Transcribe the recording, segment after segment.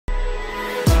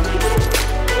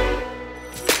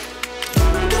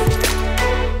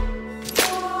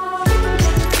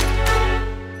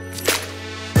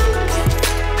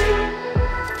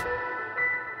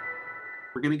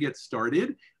we're going to get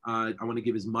started. I want to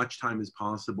give as much time as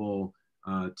possible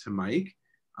to Mike,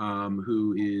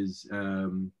 who is a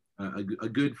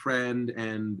good friend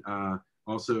and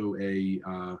also a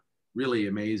really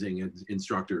amazing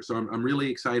instructor. So I'm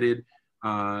really excited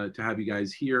to have you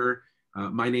guys here.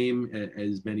 My name,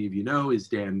 as many of you know, is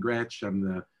Dan Gretsch. I'm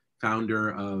the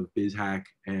founder of BizHack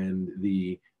and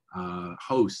the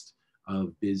host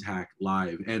of BizHack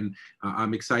Live. And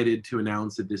I'm excited to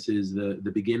announce that this is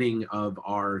the beginning of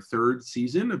our third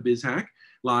season of BizHack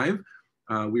Live.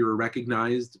 We were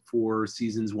recognized for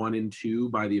seasons 1 and 2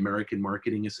 by the American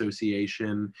Marketing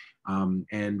Association.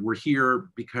 And we're here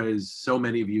because so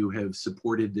many of you have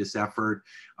supported this effort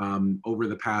over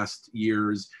the past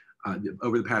years,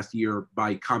 over the past year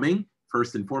by coming,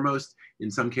 first and foremost,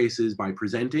 in some cases by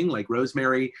presenting, like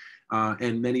Rosemary,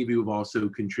 and many of you have also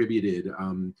contributed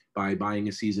by buying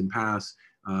a season pass.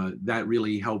 That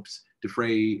really helps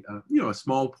defray a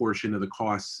small portion of the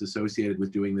costs associated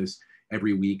with doing this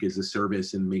every week as a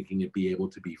service and making it be able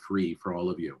to be free for all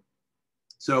of you.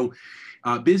 So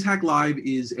BizHack Live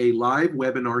is a live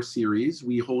webinar series.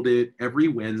 We hold it every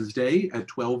Wednesday at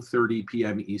 12:30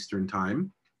 p.m. Eastern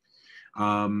Time.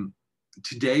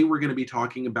 Today, we're going to be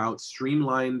talking about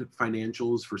streamlined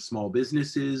financials for small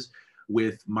businesses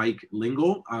with Mike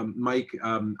Lingle. Mike,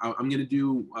 I'm going to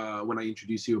do, when I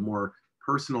introduce you, a more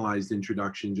personalized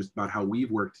introduction just about how we've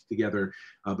worked together.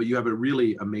 But you have a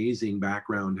really amazing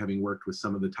background, having worked with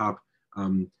some of the top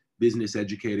business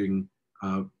educating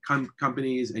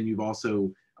companies, and you've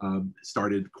also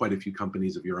started quite a few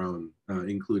companies of your own,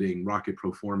 including Rocket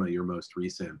Pro Forma, your most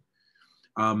recent.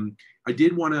 I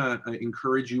did want to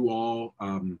encourage you all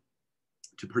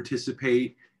to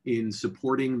participate in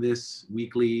supporting this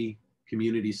weekly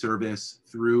community service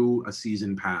through a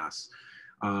season pass.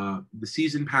 The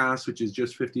season pass, which is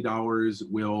just $50,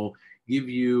 will give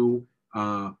you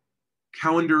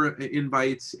calendar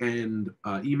invites and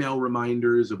email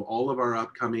reminders of all of our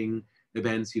upcoming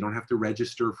events. You don't have to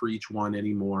register for each one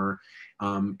anymore.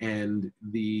 And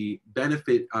the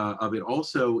benefit of it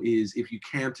also is if you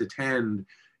can't attend,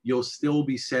 you'll still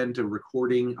be sent a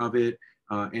recording of it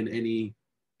and any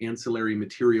ancillary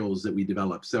materials that we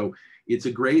develop. So it's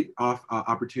a great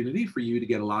opportunity for you to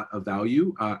get a lot of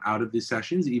value out of these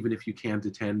sessions, even if you can't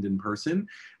attend in person,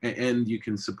 and you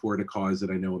can support a cause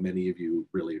that I know many of you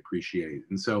really appreciate.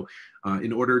 And so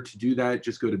in order to do that,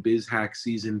 just go to BizHack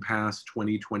Season Pass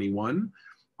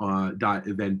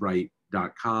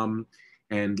 2021.eventbrite.com.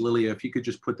 And Lilia, if you could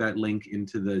just put that link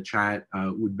into the chat,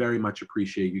 would very much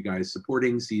appreciate you guys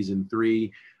supporting season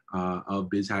 3 of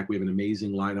BizHack. We have an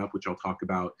amazing lineup, which I'll talk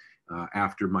about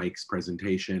after Mike's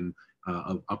presentation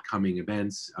of upcoming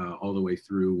events all the way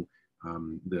through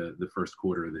the first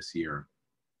quarter of this year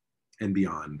and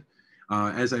beyond.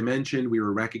 As I mentioned, we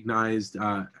were recognized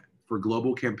for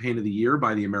Global Campaign of the Year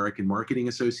by the American Marketing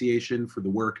Association for the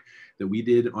work that we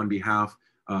did on behalf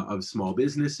of small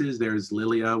businesses. There's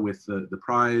Lilia with the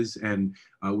prize, and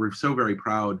we're so very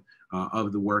proud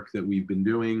of the work that we've been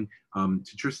doing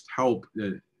to just help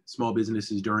small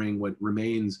businesses during what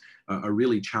remains a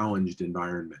really challenged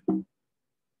environment.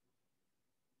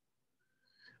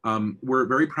 We're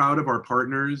very proud of our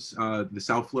partners, the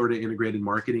South Florida Integrated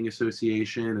Marketing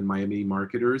Association and Miami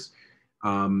Marketers.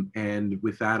 And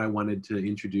with that, I wanted to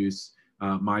introduce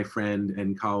my friend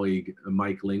and colleague,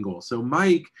 Mike Lingle. So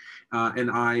Mike and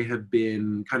I have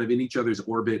been kind of in each other's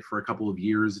orbit for a couple of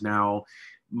years now.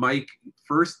 Mike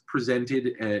first presented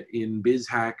in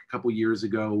BizHack a couple years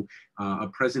ago, a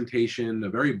presentation, a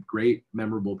very great,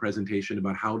 memorable presentation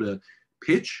about how to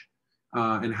pitch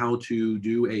and how to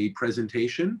do a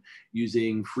presentation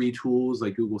using free tools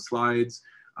like Google Slides.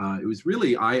 It was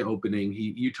really eye-opening.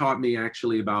 You taught me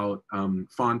actually about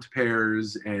font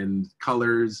pairs and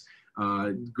colors,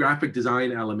 graphic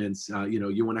design elements.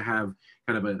 You want to have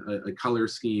kind of a color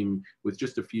scheme with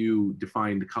just a few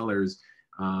defined colors.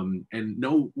 And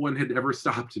no one had ever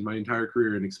stopped in my entire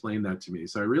career and explained that to me.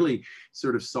 So I really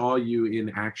sort of saw you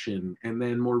in action. And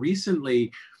then more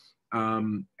recently,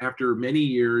 after many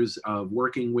years of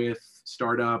working with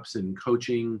startups and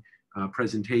coaching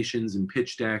presentations and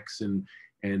pitch decks and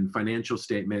financial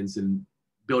statements and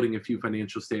building a few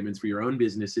financial statements for your own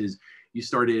businesses, you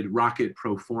started Rocket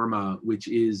Pro Forma, which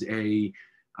is a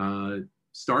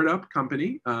startup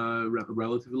company,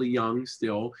 relatively young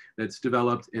still, that's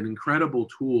developed an incredible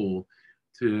tool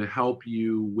to help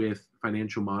you with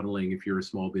financial modeling if you're a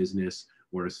small business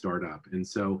or a startup. And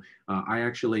so I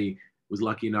actually was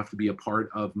lucky enough to be a part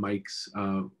of Mike's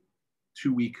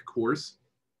 2-week course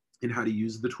in how to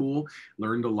use the tool,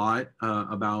 learned a lot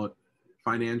about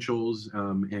financials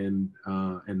and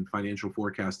financial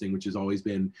forecasting, which has always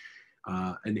been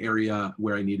an area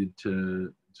where I needed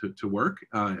to work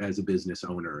as a business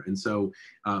owner. And so,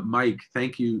 Mike,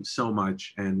 thank you so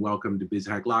much, and welcome to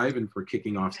BizHack Live and for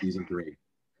kicking off season 3.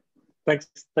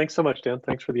 Thanks so much, Dan.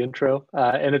 Thanks for the intro.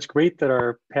 And it's great that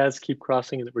our paths keep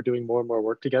crossing and that we're doing more and more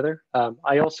work together.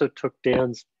 I also took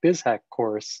Dan's BizHack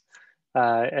course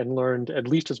and learned at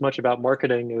least as much about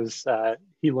marketing as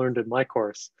he learned in my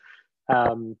course.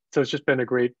 So it's just been a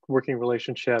great working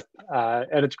relationship.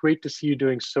 And it's great to see you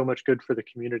doing so much good for the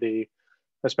community,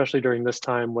 especially during this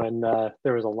time when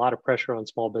there was a lot of pressure on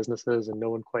small businesses and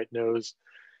no one quite knows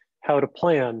how to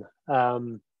plan.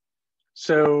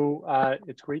 So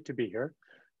it's great to be here.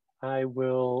 I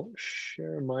will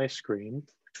share my screen.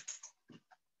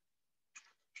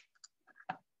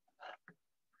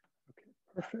 Okay,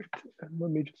 perfect. And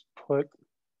let me just put,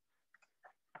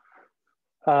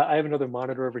 I have another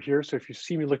monitor over here. So if you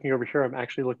see me looking over here, I'm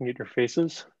actually looking at your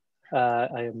faces.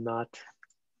 I am not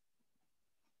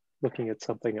looking at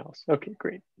something else. Okay,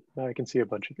 great. Now I can see a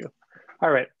bunch of you.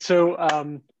 All right,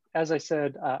 so as I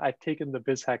said, I've taken the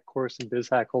BizHack course, and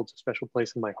BizHack holds a special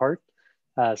place in my heart.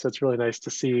 So it's really nice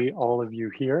to see all of you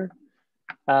here.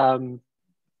 Can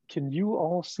you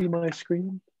all see my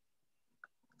screen?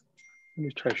 Let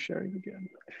me try sharing again.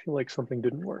 I feel like something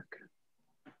didn't work.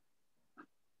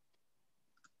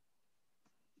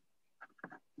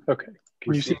 Okay,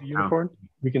 can you see the unicorn?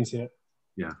 We can see it.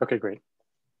 Yeah. Okay, great,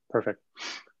 perfect.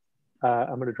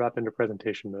 I'm gonna drop into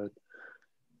presentation mode.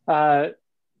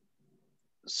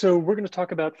 So we're going to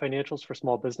talk about financials for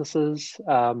small businesses.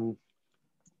 And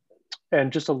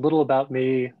just a little about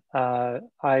me.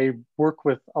 I work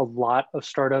with a lot of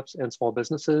startups and small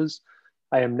businesses.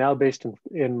 I am now based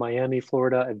in Miami,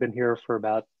 Florida. I've been here for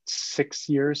about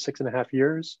 6.5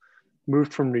 years.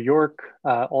 Moved from New York,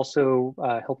 also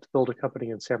helped build a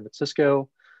company in San Francisco.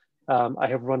 I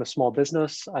have run a small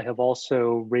business. I have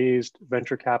also raised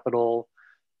venture capital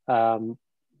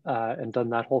and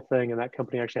done that whole thing. And that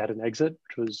company actually had an exit,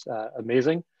 which was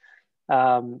amazing.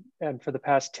 And for the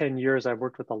past 10 years, I've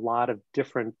worked with a lot of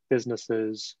different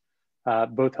businesses,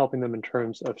 both helping them in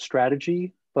terms of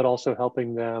strategy, but also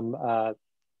helping them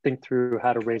think through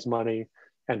how to raise money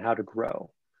and how to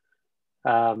grow.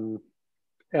 And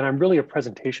I'm really a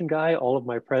presentation guy. All of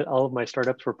my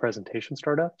startups were presentation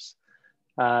startups.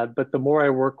 But the more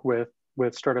I work with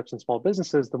startups and small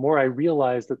businesses, the more I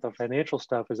realize that the financial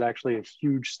stuff is actually a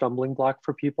huge stumbling block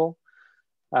for people.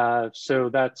 So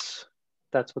that's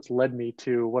what's led me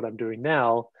to what I'm doing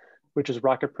now, which is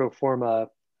Rocket Pro Forma.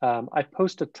 I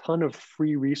post a ton of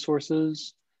free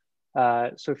resources.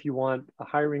 So if you want a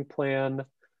hiring plan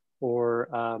or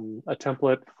a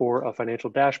template for a financial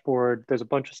dashboard, there's a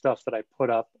bunch of stuff that I put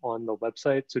up on the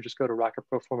website. So just go to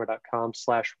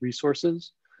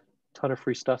rocketproforma.com/resources. Ton of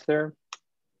free stuff there.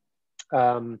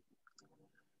 And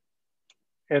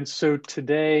so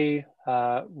today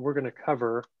we're going to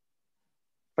cover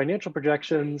financial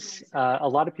projections. A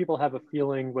lot of people have a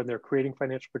feeling when they're creating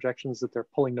financial projections that they're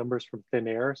pulling numbers from thin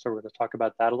air. So we're going to talk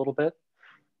about that a little bit.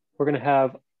 We're going to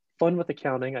have fun with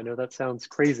accounting. I know that sounds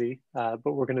crazy, but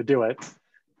we're going to do it.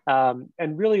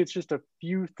 And really, it's just a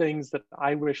few things that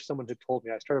I wish someone had told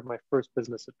me. I started my first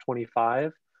business at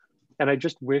 25, and I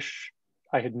just wish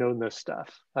I had known this stuff.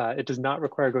 It does not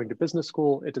require going to business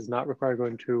school. It does not require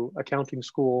going to accounting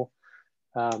school.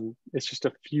 It's just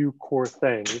a few core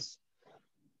things.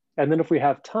 And then if we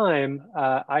have time,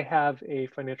 I have a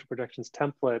financial projections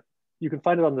template. You can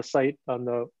find it on the site, on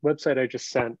the website I just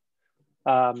sent.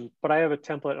 But I have a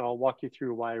template, and I'll walk you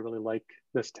through why I really like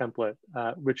this template,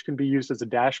 which can be used as a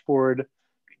dashboard.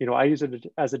 You know, I use it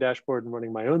as a dashboard in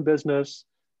running my own business.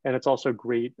 And it's also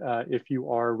great if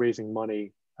you are raising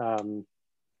money,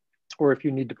 or if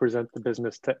you need to present the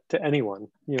business to anyone,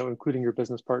 you know, including your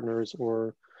business partners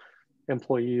or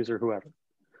employees or whoever.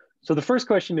 So the first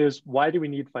question is, why do we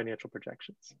need financial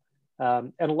projections?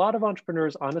 And a lot of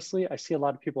entrepreneurs, honestly, I see a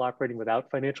lot of people operating without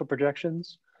financial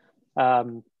projections.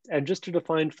 And just to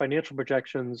define financial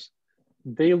projections,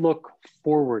 they look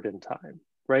forward in time,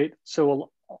 right?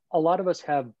 So a lot of us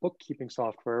have bookkeeping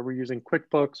software. We're using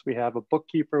QuickBooks. We have a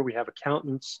bookkeeper. We have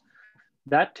accountants.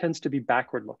 That tends to be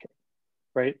backward looking,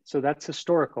 right? So that's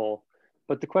historical.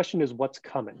 But the question is, what's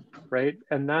coming, right?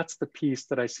 And that's the piece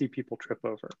that I see people trip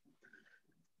over.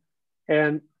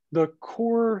 And the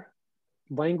core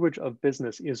language of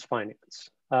business is finance.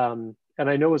 And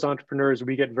I know as entrepreneurs,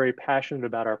 we get very passionate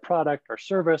about our product, our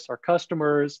service, our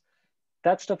customers.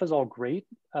 That stuff is all great,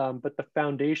 but the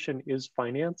foundation is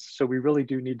finance. So we really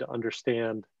do need to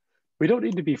understand. We don't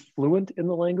need to be fluent in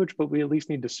the language, but we at least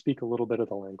need to speak a little bit of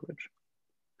the language.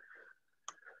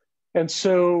 And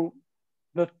so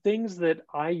The things that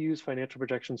I use financial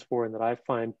projections for and that I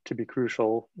find to be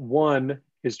crucial, one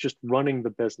is just running the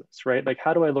business, right? Like,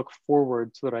 how do I look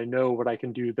forward so that I know what I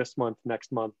can do this month,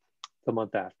 next month, the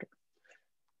month after?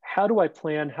 How do I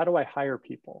plan? How do I hire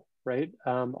people, right?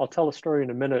 I'll tell a story in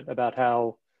a minute about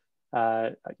how,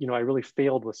 I really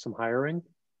failed with some hiring.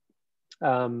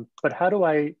 But how do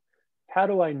I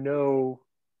know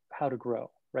how to grow,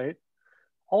 right?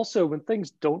 Also, when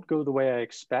things don't go the way I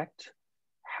expect,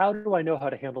 how do I know how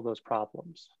to handle those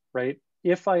problems, right?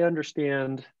 If I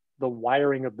understand the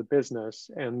wiring of the business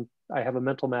and I have a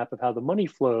mental map of how the money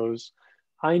flows,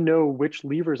 I know which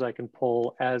levers I can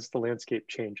pull as the landscape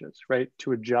changes, right?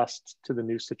 To adjust to the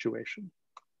new situation.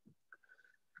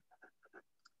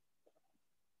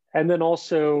 And then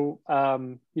also,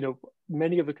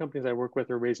 many of the companies I work with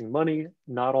are raising money.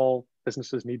 Not all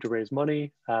businesses need to raise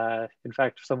money. In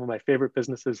fact, some of my favorite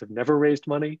businesses have never raised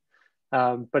money.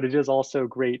 But it is also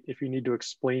great if you need to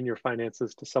explain your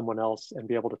finances to someone else and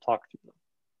be able to talk to them.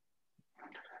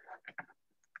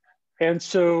 And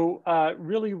so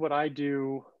really what I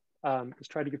do is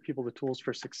try to give people the tools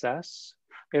for success.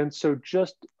 And so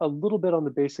just a little bit on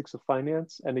the basics of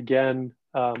finance. And again,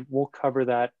 we'll cover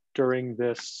that during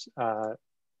this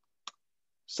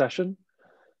session.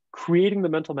 Creating the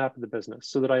mental map of the business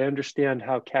so that I understand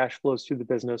how cash flows through the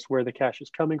business, where the cash is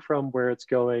coming from, where it's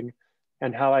going,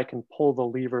 and how I can pull the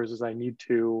levers as I need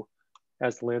to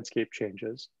as the landscape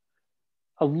changes.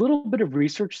 A little bit of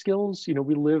research skills.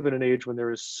 We live in an age when there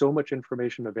is so much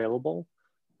information available.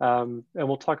 And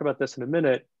we'll talk about this in a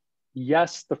minute.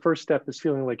 Yes, the first step is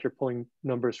feeling like you're pulling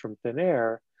numbers from thin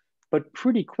air, but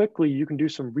pretty quickly you can do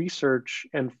some research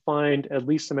and find at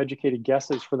least some educated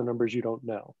guesses for the numbers you don't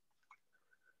know.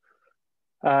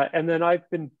 And then I've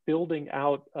been building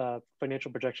out a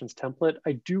financial projections template.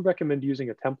 I do recommend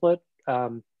using a template.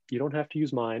 You don't have to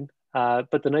use mine.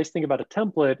 But the nice thing about a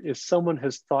template is someone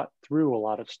has thought through a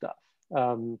lot of stuff.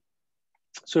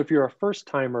 So if you're a first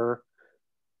timer,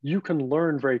 you can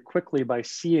learn very quickly by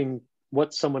seeing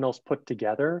what someone else put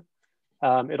together.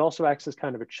 It also acts as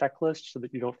kind of a checklist so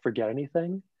that you don't forget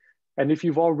anything. And if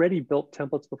you've already built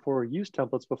templates before or used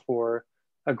templates before,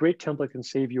 a great template can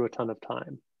save you a ton of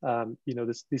time.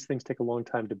 These things take a long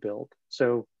time to build.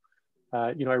 So,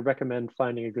 I recommend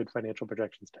finding a good financial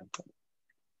projections template.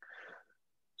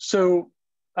 So,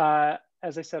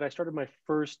 as I said, I started my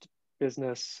first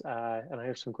business, and I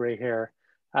have some gray hair.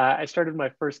 I started my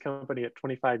first company at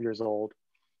 25 years old,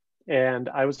 and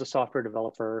I was a software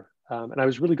developer, and I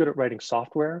was really good at writing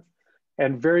software.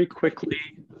 And very quickly,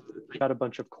 I got a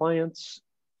bunch of clients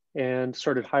and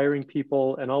started hiring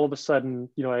people. And all of a sudden,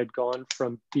 I had gone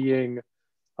from being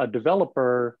a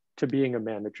developer to being a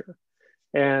manager.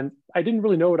 And I didn't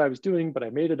really know what I was doing, but I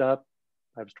made it up.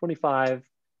 I was 25.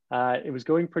 It was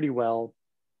going pretty well.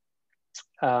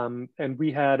 And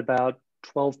we had about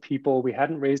 12 people. We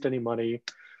hadn't raised any money.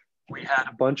 We had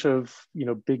a bunch of,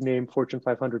 big name Fortune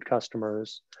 500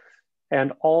 customers.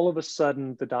 And all of a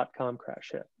sudden, the dot-com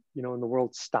crash hit, and the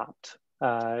world stopped.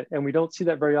 And we don't see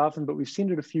that very often, but we've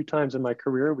seen it a few times in my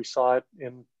career. We saw it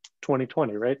in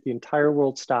 2020, right? The entire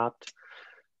world stopped.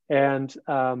 And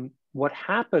what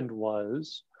happened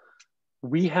was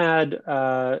we had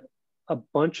a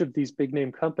bunch of these big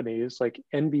name companies, like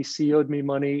NBC owed me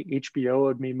money, HBO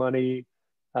owed me money,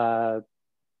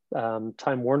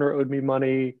 Time Warner owed me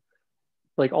money.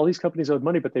 Like all these companies owed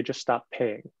money, but they just stopped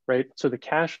paying, right? So the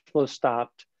cash flow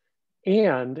stopped.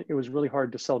 And it was really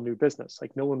hard to sell new business.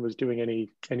 Like no one was doing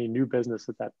any new business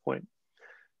at that point.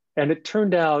 And it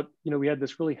turned out, we had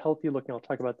this really healthy looking, I'll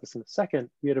talk about this in a second.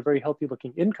 We had a very healthy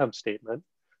looking income statement.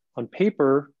 On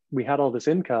paper, we had all this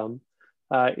income.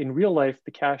 In real life,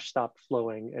 the cash stopped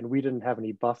flowing and we didn't have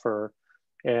any buffer.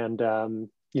 And,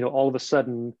 all of a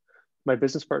sudden, my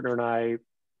business partner and I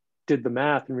did the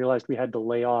math and realized we had to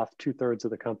lay off 2/3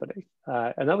 of the company.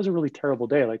 And that was a really terrible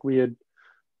day. Like we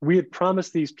had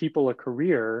promised these people a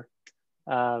career,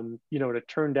 and it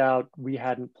turned out we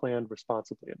hadn't planned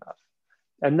responsibly enough.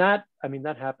 And that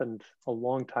happened a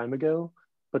long time ago,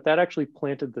 but that actually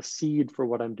planted the seed for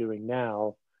what I'm doing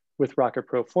now with Rocket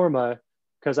Pro Forma,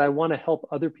 because I want to help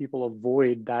other people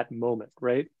avoid that moment,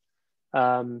 right?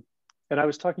 And I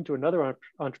was talking to another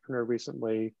entrepreneur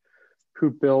recently who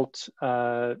built,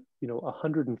 a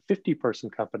 150 person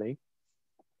company,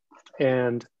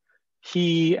 and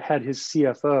he had his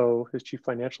CFO, his chief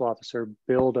financial officer,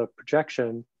 build a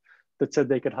projection that said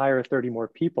they could hire 30 more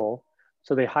people.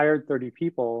 So they hired 30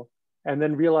 people and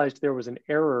then realized there was an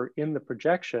error in the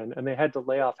projection and they had to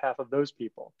lay off half of those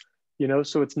people.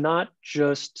 So it's not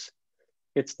just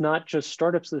It's not just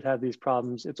startups that have these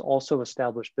problems, it's also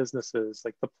established businesses.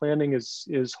 Like the planning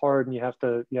is hard and you have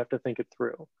to think it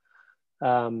through.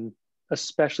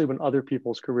 Especially when other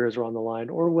people's careers are on the line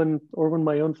or when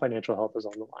my own financial health is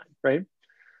on the line, right?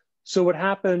 So what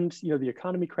happened, the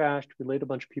economy crashed, we laid a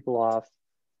bunch of people off.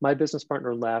 My business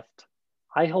partner left.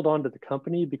 I held on to the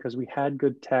company because we had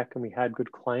good tech and we had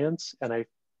good clients, and I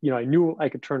knew I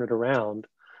could turn it around.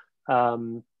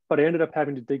 But I ended up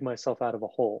having to dig myself out of a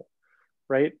hole,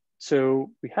 right?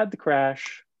 So we had the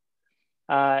crash,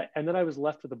 and then I was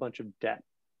left with a bunch of debt.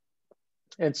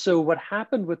 And so what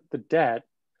happened with the debt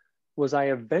was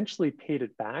I eventually paid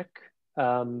it back,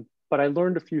 but I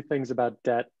learned a few things about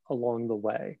debt along the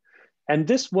way. And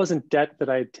this wasn't debt that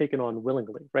I had taken on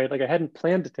willingly, right? Like I hadn't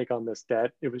planned to take on this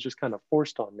debt. It was just kind of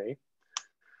forced on me.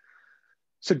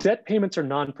 So debt payments are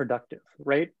non-productive,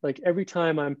 right? Like every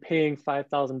time I'm paying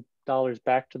 $5,000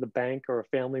 back to the bank or a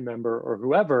family member or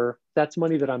whoever, that's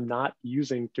money that I'm not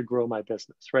using to grow my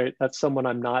business, right? That's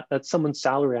someone's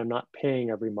salary I'm not paying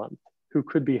every month who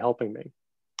could be helping me.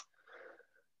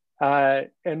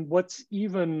 And what's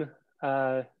even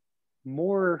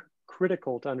more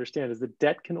critical to understand is that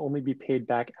debt can only be paid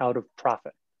back out of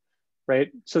profit,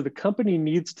 right? So the company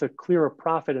needs to clear a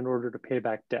profit in order to pay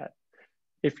back debt.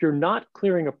 If you're not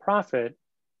clearing a profit,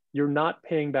 you're not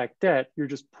paying back debt, you're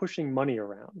just pushing money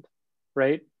around,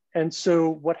 right? And so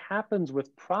what happens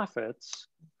with profits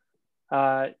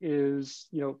is,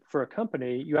 for a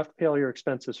company, you have to pay all your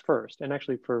expenses first. And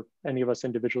actually for any of us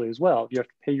individually as well, you have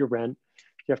to pay your rent,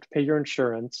 you have to pay your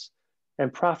insurance,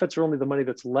 and profits are only the money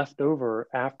that's left over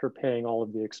after paying all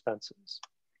of the expenses.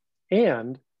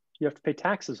 And you have to pay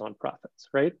taxes on profits,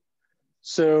 right?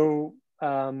 So,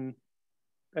 and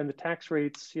the tax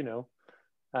rates,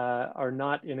 are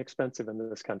not inexpensive in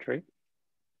this country.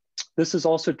 This is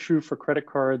also true for credit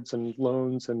cards and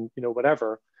loans and,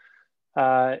 whatever.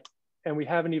 And we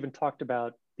haven't even talked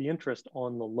about the interest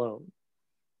on the loan,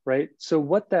 right? So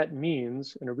what that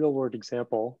means in a real world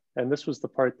example, and this was the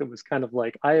part that was kind of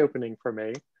like eye-opening for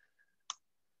me.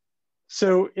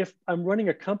 So if I'm running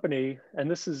a company, and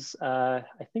this is, I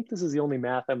think this is the only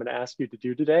math I'm gonna ask you to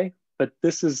do today, but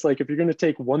this is like, if you're gonna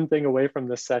take one thing away from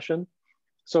this session,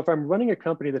 so if I'm running a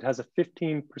company that has a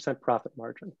 15% profit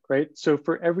margin, right? So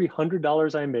for every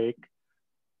 $100 I make,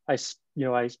 I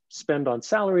spend on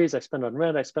salaries, I spend on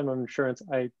rent, I spend on insurance,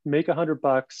 I make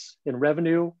 $100 in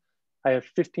revenue, I have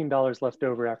 $15 left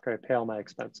over after I pay all my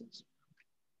expenses.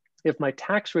 If my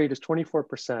tax rate is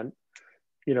 24%,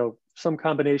 some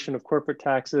combination of corporate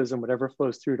taxes and whatever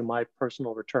flows through to my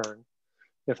personal return,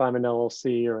 if I'm an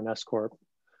LLC or an S Corp,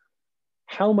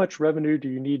 how much revenue do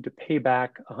you need to pay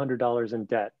back $100 in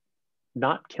debt,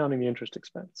 not counting the interest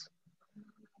expense?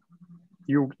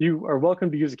 You are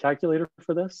welcome to use a calculator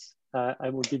for this. I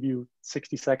will give you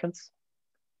 60 seconds.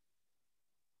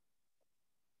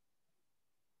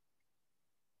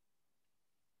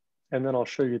 And then I'll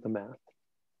show you the math.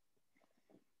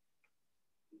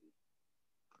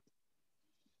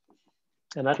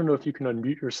 And I don't know if you can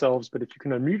unmute yourselves, but if you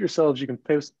can unmute yourselves, you can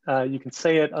post, you can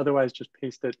say it. Otherwise, just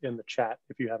paste it in the chat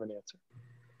if you have an answer.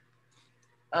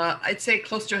 I'd say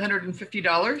close to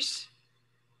 $150.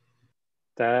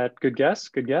 Good guess,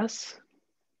 good guess.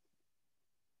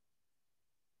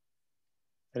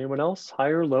 Anyone else,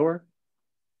 higher, lower?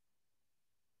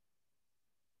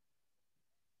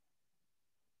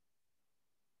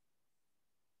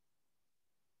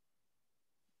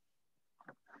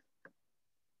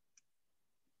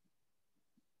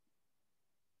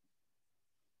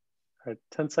 All right,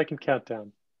 10-second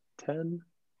countdown. 10.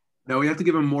 No, we have to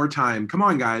give them more time. Come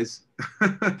on, guys.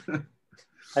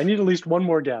 I need at least one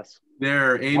more guess.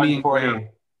 There, Amy. 140.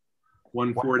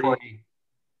 140.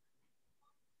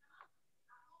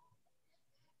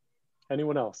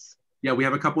 Anyone else? Yeah, we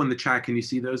have a couple in the chat. Can you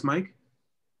see those, Mike?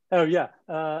 Oh, yeah.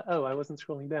 Oh, I wasn't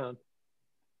scrolling down.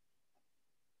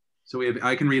 So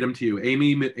I can read them to you.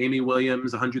 Amy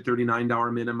Williams,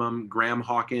 $139 minimum. Graham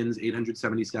Hawkins,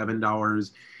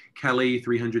 $877. Kelly,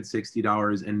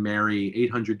 $360. And Mary,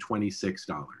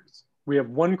 $826. We have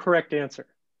one correct answer.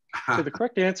 So the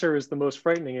correct answer is the most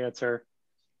frightening answer,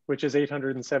 which is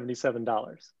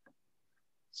 $877.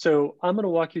 So I'm going to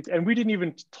walk you through, and we didn't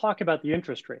even talk about the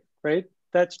interest rate, right?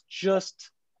 That's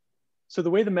just, so the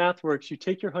way the math works, you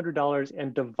take your $100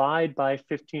 and divide by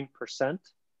 15%.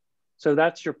 So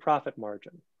that's your profit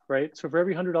margin, right? So for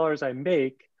every $100 I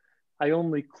make, I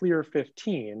only clear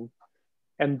 15,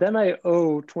 and then I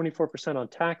owe 24% on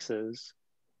taxes.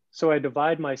 So I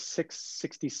divide my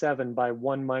 667 by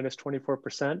 1 minus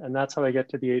 24%, and that's how I get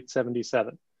to the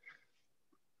 877.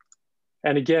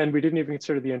 And again, we didn't even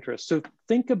consider the interest. So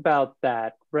think about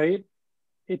that, right?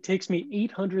 it takes me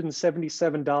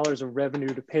 $877 of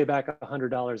revenue to pay back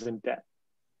 $100 in debt.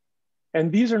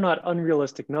 And these are not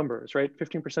unrealistic numbers, right?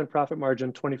 15% profit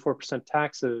margin, 24%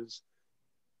 taxes.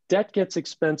 Debt gets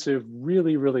expensive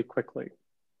really, really quickly.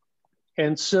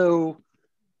 And so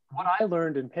what I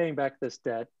learned in paying back this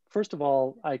debt, first of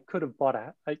all, I could have bought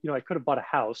a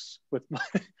house with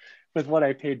with what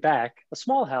I paid back, a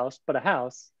small house, but a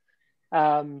house.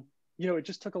 It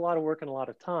just took a lot of work and a lot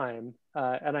of time.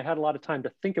 And I had a lot of time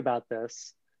to think about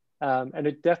this. And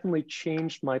it definitely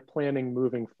changed my planning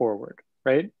moving forward,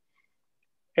 right?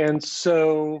 And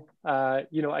so,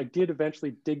 I did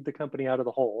eventually dig the company out of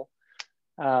the hole.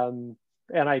 And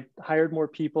I hired more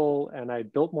people and I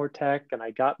built more tech and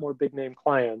I got more big name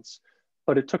clients,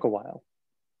 but it took a while.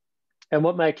 And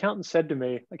what my accountant said to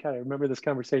me, I remember this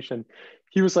conversation.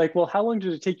 He was like, well, how long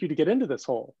did it take you to get into this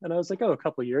hole? And I was like, oh, a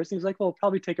couple of years. And he's like, well, it'll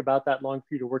probably take about that long for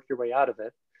you to work your way out of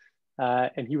it.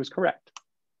 And he was correct.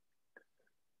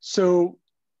 So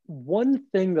one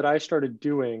thing that I started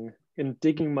doing in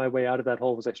digging my way out of that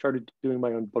hole was I started doing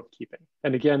my own bookkeeping.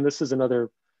 And again, this is another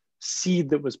seed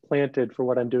that was planted for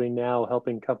what I'm doing now,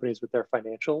 helping companies with their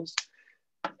financials.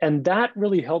 And that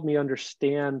really helped me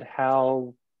understand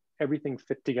how everything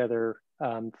fit together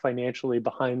financially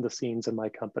behind the scenes in my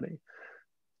company.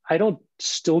 I don't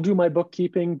still do my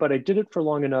bookkeeping, but I did it for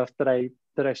long enough that I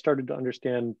started to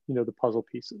understand, the puzzle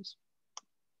pieces.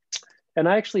 And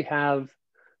I have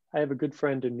a good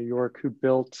friend in New York who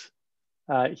built,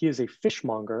 he is a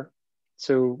fishmonger.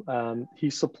 So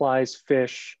he supplies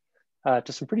fish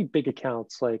to some pretty big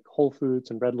accounts like Whole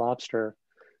Foods and Red Lobster.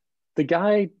 The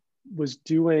guy was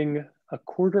doing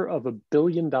 $250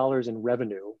 million in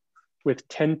revenue with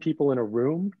 10 people in a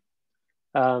room.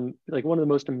 Like one of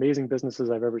the most amazing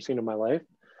businesses I've ever seen in my life.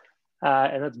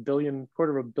 And that's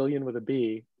 $250 million with a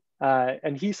B.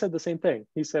 And he said the same thing.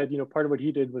 He said, part of what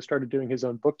he did was started doing his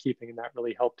own bookkeeping and that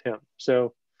really helped him.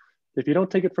 So if you don't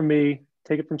take it from me,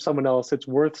 take it from someone else. It's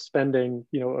worth spending,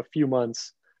 a few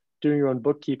months doing your own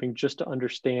bookkeeping just to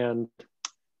understand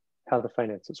how the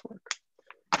finances work.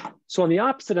 So on the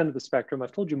opposite end of the spectrum,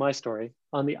 I've told you my story.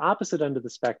 On the opposite end of the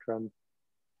spectrum,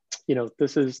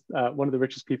 this is one of the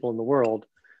richest people in the world.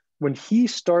 When he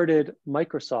started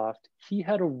Microsoft, he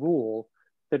had a rule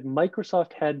that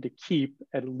Microsoft had to keep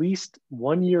at least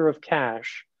 1 year of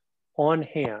cash on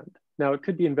hand. Now it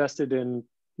could be invested in,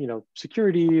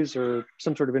 securities or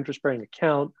some sort of interest-bearing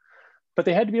account, but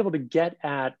they had to be able to get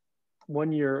at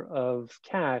 1 year of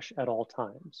cash at all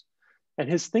times. And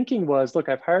his thinking was, look,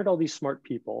 I've hired all these smart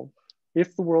people.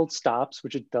 If the world stops,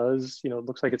 which it does, it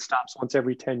looks like it stops once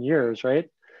every 10 years, right?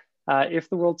 If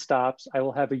the world stops, I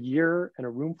will have a year and a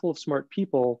room full of smart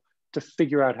people to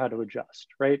figure out how to adjust,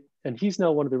 right? And he's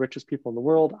now one of the richest people in the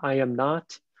world. I am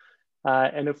not.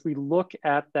 And if we look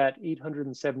at that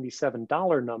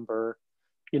 $877 number,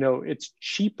 it's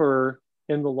cheaper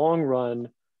in the long run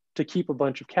to keep a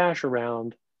bunch of cash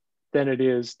around than it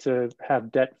is to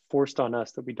have debt forced on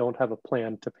us that we don't have a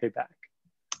plan to pay back.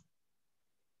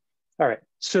 All right,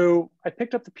 so I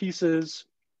picked up the pieces,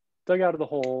 dug out of the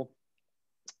hole,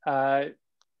 and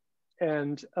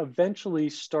eventually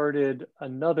started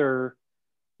another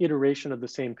iteration of the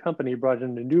same company, brought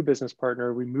in a new business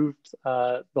partner. We moved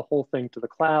the whole thing to the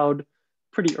cloud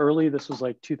pretty early. This was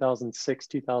like 2006,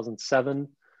 2007.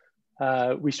 We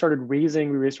raised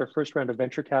our first round of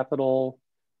venture capital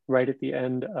right at the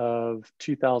end of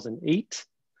 2008,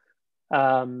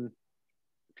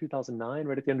 2009,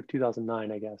 right at the end of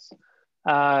 2009, I guess.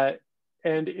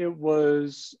 And it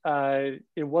was a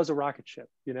rocket ship,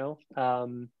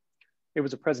 It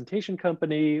was a presentation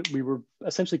company. We were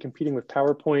essentially competing with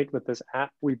PowerPoint with this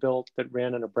app we built that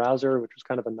ran in a browser, which was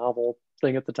kind of a novel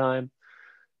thing at the time.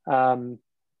 And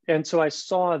so I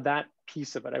saw that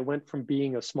piece of it. I went from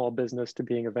being a small business to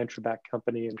being a venture-backed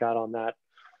company and got on that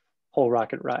whole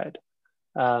rocket ride.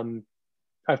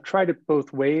 I've tried it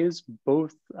both ways.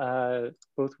 Both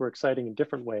were exciting in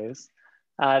different ways.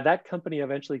 That company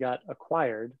eventually got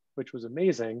acquired, which was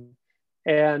amazing.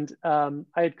 And I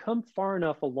had come far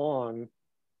enough along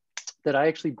that I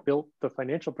actually built the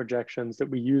financial projections that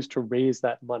we used to raise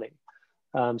that money.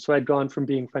 So I'd gone from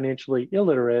being financially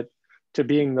illiterate to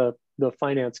being the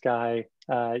finance guy.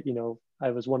 I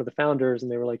was one of the founders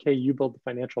and they were like, hey, you build the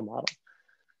financial model.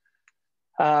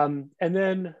 And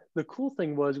then the cool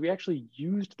thing was we actually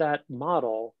used that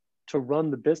model to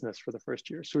run the business for the first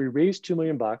year. So we raised $2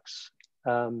 million,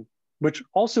 which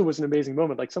also was an amazing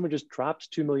moment. Like someone just drops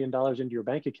 $2 million into your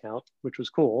bank account, which was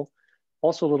cool.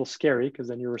 Also a little scary because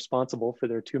then you're responsible for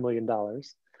their $2 million.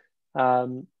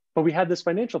 But we had this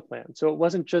financial plan. So it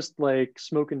wasn't just like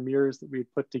smoke and mirrors that we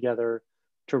put together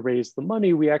to raise the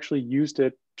money. We actually used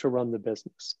it to run the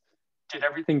business. Did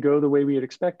everything go the way we had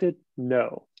expected?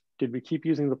 No. Did we keep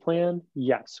using the plan?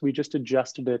 Yes. We just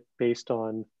adjusted it based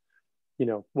on,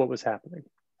 what was happening.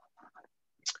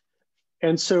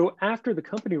 And so after the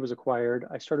company was acquired,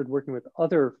 I started working with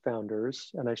other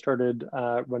founders, and I started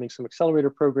running some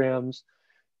accelerator programs.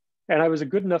 And I was a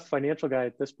good enough financial guy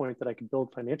at this point that I could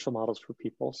build financial models for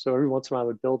people. So every once in a while I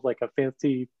would build like a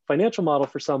fancy financial model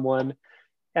for someone.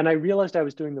 And I realized I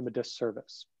was doing them a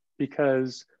disservice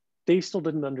because they still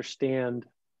didn't understand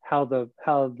how the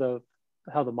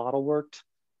model worked.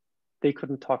 They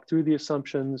couldn't talk through the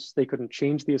assumptions. They couldn't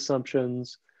change the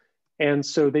assumptions. And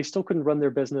so they still couldn't run their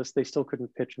business. They still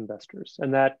couldn't pitch investors.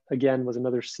 And that, again, was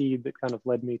another seed that kind of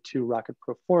led me to Rocket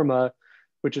Pro Forma,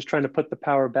 which is trying to put the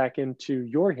power back into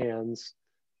your hands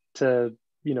to,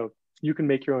 you can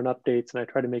make your own updates. And I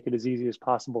try to make it as easy as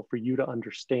possible for you to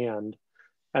understand.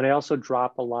 And I also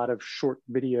drop a lot of short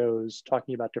videos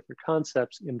talking about different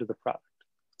concepts into the product.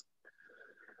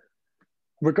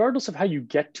 Regardless of how you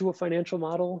get to a financial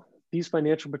model, these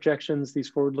financial projections, these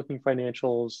forward-looking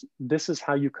financials, this is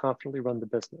how you confidently run the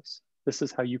business. This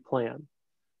is how you plan.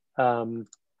 And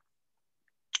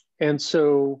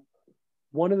so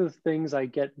one of the things I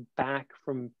get back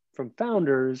from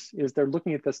founders is they're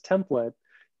looking at this template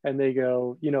and they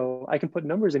go, I can put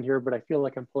numbers in here, but I feel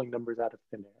like I'm pulling numbers out of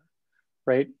thin air,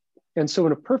 right? And so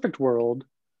in a perfect world,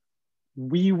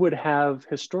 we would have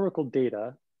historical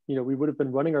data. We would have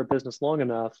been running our business long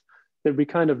enough that we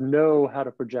kind of know how to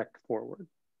project forward.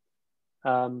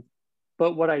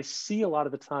 But what I see a lot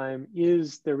of the time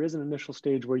is there is an initial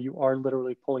stage where you are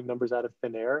literally pulling numbers out of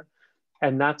thin air,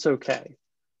 and that's okay.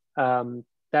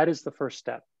 That is the first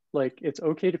step. Like, it's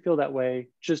okay to feel that way.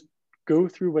 Just go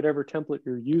through whatever template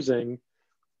you're using,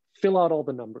 fill out all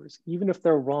the numbers. Even if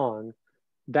they're wrong,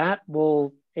 that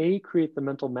will create the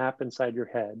mental map inside your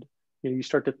head. You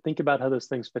start to think about how those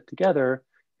things fit together,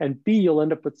 and B, you'll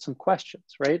end up with some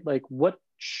questions, right? Like, what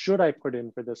should I put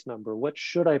in for this number? What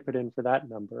should I put in for that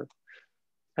number?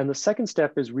 And the second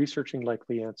step is researching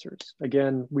likely answers.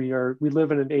 Again, we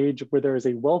live in an age where there is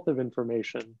a wealth of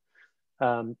information,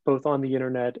 both on the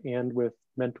internet and with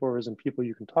mentors and people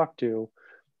you can talk to.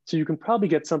 So you can probably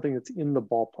get something that's in the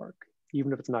ballpark,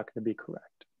 even if it's not going to be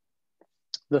correct.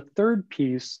 The third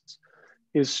piece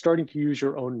is starting to use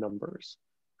your own numbers.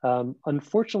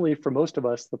 Unfortunately, for most of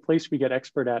us, the place we get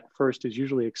expert at first is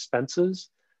usually expenses,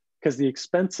 because the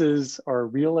expenses are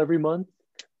real every month.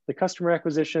 The customer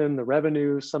acquisition, the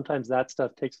revenue, sometimes that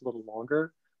stuff takes a little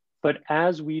longer. But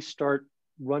as we start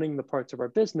running the parts of our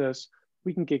business,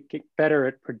 we can get better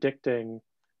at predicting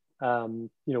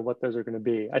what those are going to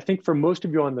be. I think for most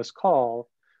of you on this call,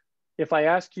 if I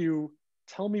ask you,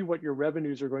 tell me what your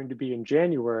revenues are going to be in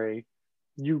January,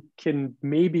 you can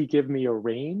maybe give me a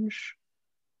range.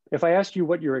 If I ask you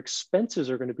what your expenses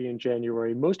are going to be in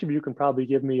January, most of you can probably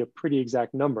give me a pretty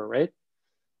exact number, right?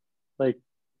 Like,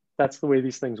 that's the way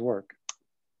these things work.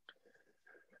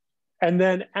 And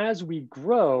then as we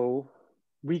grow,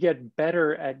 we get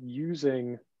better at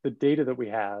using the data that we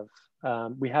have.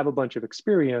 We have a bunch of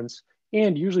experience,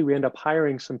 and usually we end up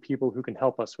hiring some people who can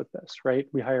help us with this, right?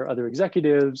 We hire other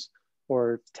executives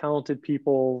or talented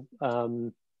people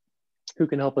who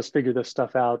can help us figure this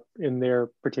stuff out in their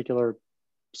particular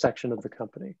section of the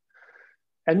company.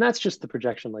 And that's just the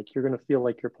projection. Like, you're going to feel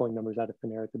like you're pulling numbers out of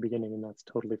thin air at the beginning, and that's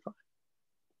totally fine.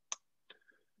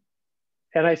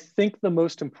 And I think the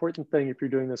most important thing, if you're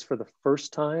doing this for the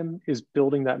first time, is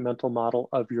building that mental model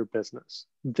of your business.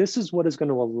 This is what is going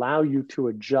to allow you to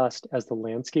adjust as the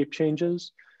landscape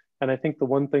changes. And I think the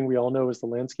one thing we all know is the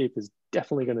landscape is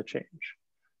definitely going to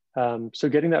change. So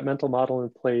getting that mental model in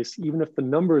place, even if the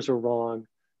numbers are wrong,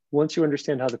 once you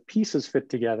understand how the pieces fit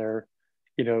together,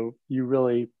 you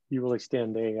really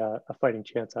stand a fighting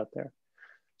chance out there.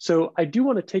 So I do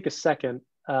want to take a second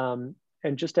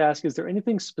and just ask, is there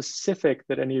anything specific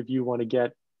that any of you want to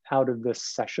get out of this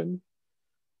session?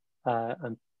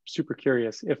 I'm super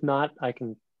curious. If not, I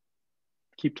can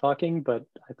keep talking, but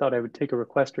I thought I would take a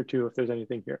request or two if there's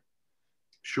anything here.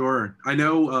 Sure. I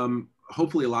know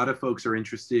hopefully a lot of folks are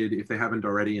interested, if they haven't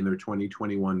already, in their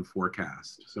 2021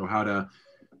 forecast. So how to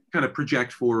kind of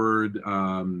project forward,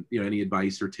 any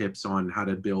advice or tips on how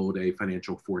to build a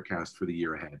financial forecast for the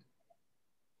year ahead?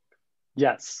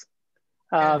 Yes.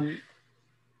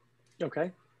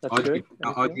 Okay, that's good.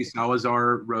 Audrey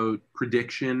Salazar wrote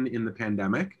Prediction in the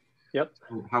Pandemic. Yep.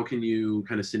 How can you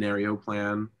kind of scenario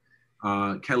plan?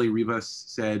 Kelly Rivas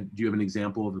said, do you have an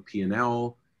example of a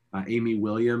P&L? Amy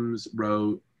Williams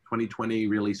wrote, 2020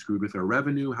 really screwed with our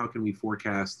revenue. How can we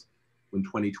forecast when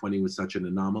 2020 was such an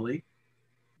anomaly?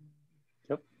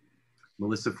 Yep.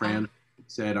 Melissa Fran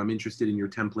said, I'm interested in your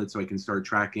template so I can start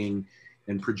tracking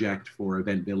and project for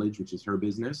Event Village, which is her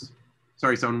business.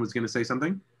 Sorry, someone was going to say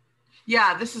something?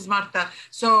 Yeah, this is Marta.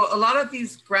 So a lot of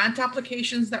these grant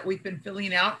applications that we've been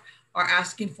filling out are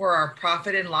asking for our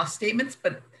profit and loss statements,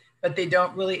 but they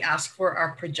don't really ask for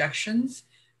our projections.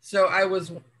 So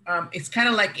it's kind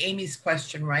of like Amy's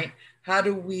question, right? How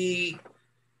do we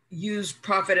use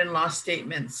profit and loss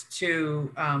statements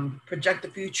to project the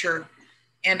future?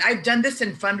 And I've done this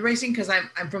in fundraising because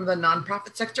I'm from the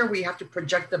nonprofit sector. We have to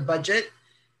project the budget.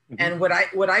 Mm-hmm. And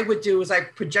what I would do is I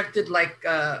projected like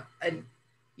a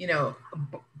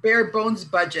bare bones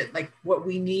budget, like what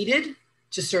we needed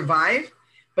to survive.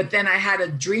 But then I had a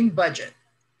dream budget.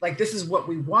 Like this is what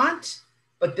we want,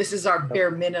 but this is our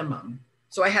bare minimum.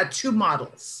 So I had two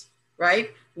models,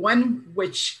 right? One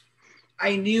which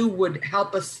I knew would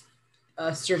help us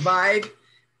survive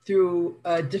through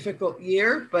a difficult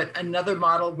year, but another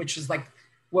model which is like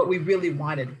what we really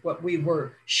wanted, what we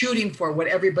were shooting for, what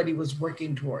everybody was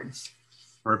working towards.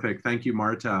 Perfect. Thank you,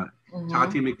 Marta. Mm-hmm.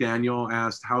 Tati McDaniel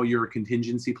asked how your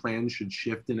contingency plans should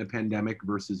shift in a pandemic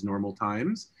versus normal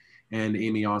times. And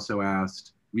Amy also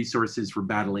asked resources for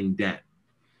battling debt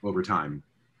over time.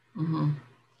 Mm-hmm.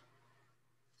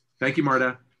 Thank you,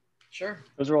 Marta. Sure.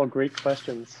 Those are all great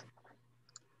questions.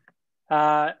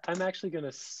 I'm actually going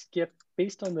to skip,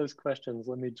 based on those questions,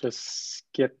 let me just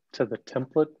skip to the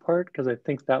template part, because I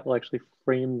think that will actually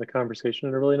frame the conversation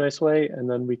in a really nice way, and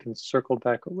then we can circle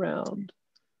back around.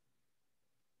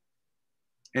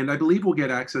 And I believe we'll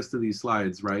get access to these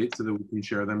slides, right? So that we can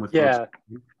share them with folks.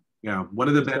 Yeah, one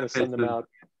of the benefits of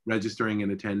registering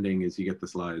and attending is you get the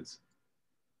slides.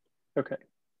 Okay.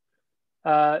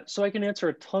 So I can answer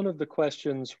a ton of the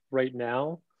questions right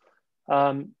now.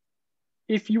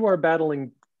 If you are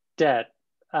battling debt,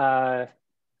 the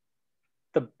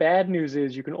bad news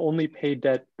is you can only pay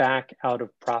debt back out of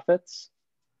profits.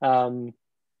 The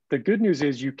good news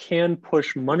is you can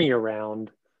push money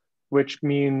around, which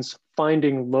means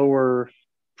finding lower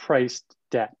priced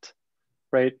debt,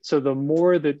 right? So the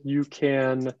more that you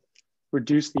can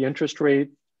reduce the interest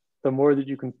rate, the more that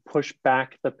you can push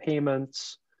back the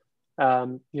payments.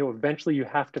 Eventually you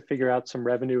have to figure out some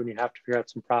revenue and you have to figure out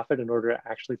some profit in order to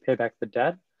actually pay back the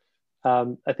debt.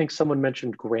 I think someone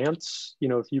mentioned grants.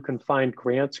 If you can find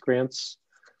grants.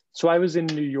 So I was in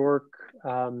New York,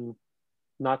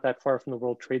 not that far from the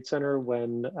World Trade Center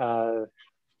when the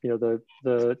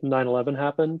 9/11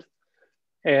 happened,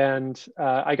 and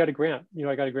I got a grant.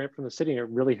 I got a grant from the city, and it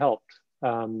really helped.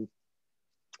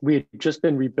 We had just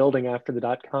been rebuilding after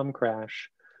the .com crash.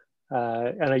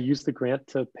 And I used the grant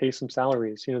to pay some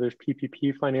salaries. There's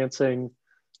PPP financing.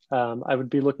 I would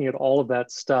be looking at all of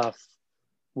that stuff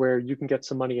where you can get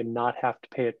some money and not have to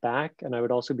pay it back. And I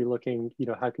would also be looking,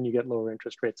 how can you get lower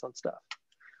interest rates on stuff?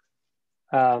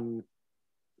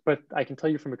 But I can tell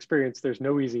you from experience, there's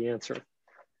no easy answer.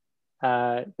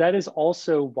 That is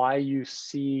also why you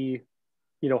see,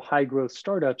 high growth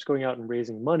startups going out and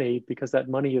raising money, because that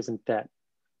money isn't debt,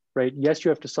 right? Yes, you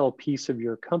have to sell a piece of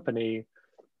your company,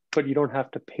 but you don't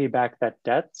have to pay back that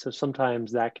debt. So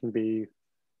sometimes that can be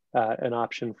an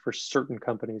option for certain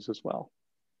companies as well.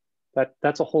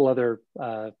 That's a whole other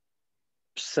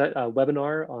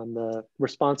webinar on the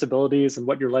responsibilities and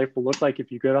what your life will look like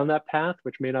if you go down that path,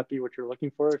 which may not be what you're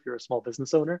looking for if you're a small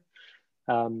business owner.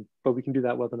 But we can do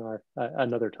that webinar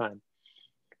another time.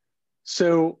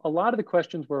 So a lot of the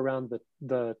questions were around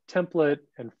the template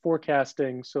and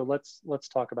forecasting. So let's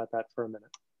talk about that for a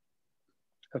minute.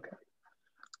 Okay.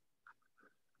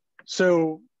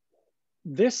 So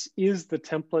this is the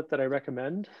template that I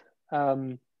recommend.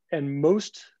 And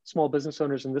most small business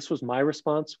owners, and this was my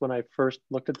response when I first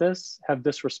looked at this, have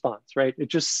this response, right? It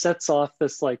just sets off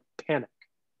this like panic,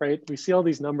 right? We see all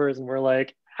these numbers and we're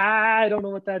like, I don't know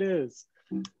what that is.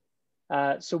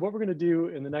 So what we're gonna do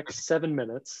in the next 7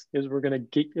 minutes is we're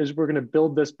gonna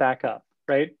build this back up,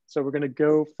 right? So we're gonna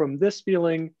go from this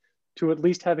feeling to at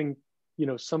least having,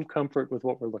 some comfort with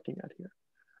what we're looking at here.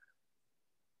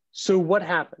 So what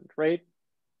happened, right?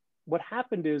 What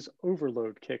happened is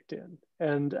overload kicked in.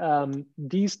 And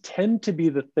these tend to be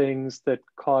the things that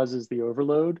causes the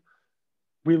overload.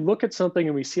 We look at something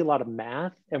and we see a lot of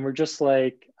math and we're just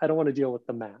like, I don't want to deal with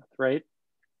the math, right?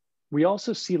 We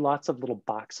also see lots of little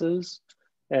boxes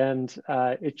and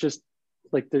it just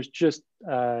like, there's just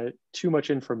too much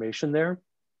information there.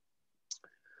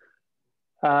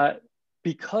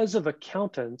 Because of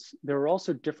accountants, there are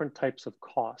also different types of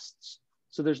costs.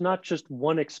 So there's not just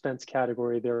one expense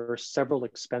category, there are several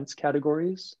expense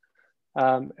categories.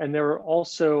 And there are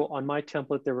also, on my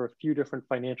template, there were a few different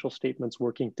financial statements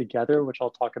working together, which I'll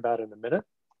talk about in a minute.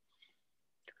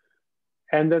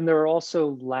 And then there are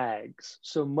also lags.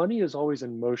 So money is always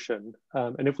in motion.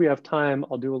 And if we have time,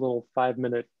 I'll do a little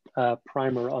 5-minute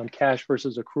primer on cash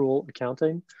versus accrual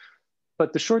accounting.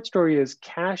 But the short story is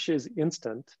cash is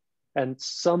instant, and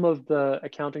some of the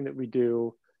accounting that we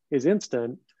do is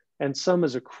instant, and some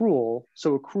is accrual.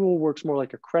 So accrual works more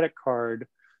like a credit card,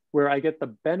 where I get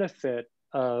the benefit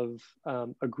of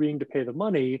agreeing to pay the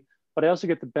money, but I also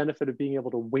get the benefit of being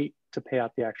able to wait to pay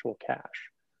out the actual cash,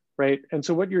 right? And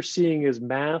so what you're seeing is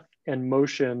math and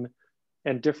motion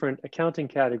and different accounting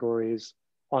categories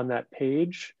on that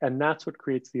page, and that's what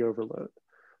creates the overload.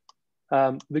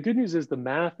 The good news is the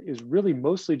math is really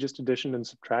mostly just addition and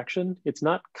subtraction. It's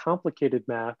not complicated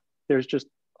math. There's just,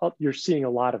 you're seeing a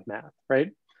lot of math,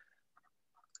 right?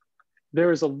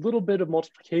 There is a little bit of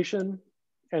multiplication,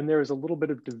 and there is a little bit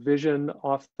of division,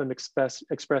 often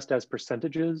expressed as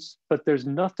percentages, but there's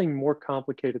nothing more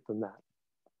complicated than that.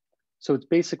 So it's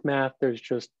basic math. There's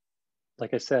just,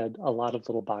 like I said, a lot of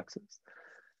little boxes.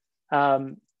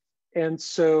 And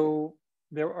so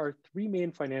there are 3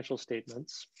 main financial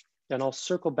statements, and I'll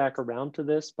circle back around to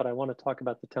this, but I want to talk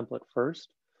about the template first.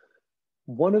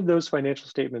 One of those financial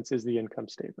statements is the income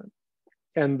statement.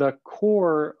 And the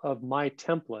core of my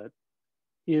template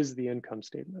is the income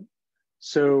statement.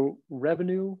 So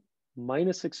revenue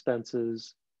minus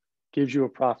expenses gives you a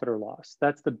profit or loss.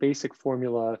 That's the basic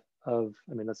formula of,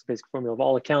 that's the basic formula of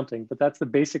all accounting, but that's the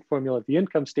basic formula of the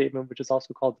income statement, which is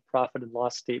also called the profit and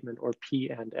loss statement, or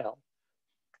P&L.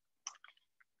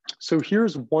 So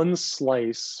here's one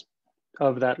slice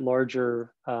of that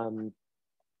larger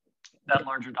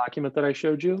document that I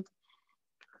showed you.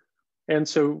 And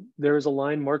so there is a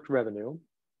line marked revenue.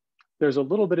 There's a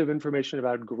little bit of information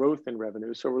about growth in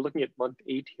revenue. So we're looking at month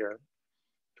 8 here.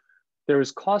 There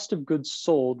is cost of goods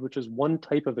sold, which is one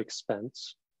type of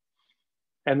expense.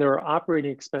 And there are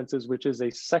operating expenses, which is a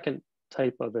second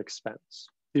type of expense.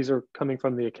 These are coming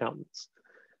from the accountants.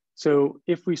 So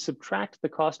if we subtract the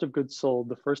cost of goods sold,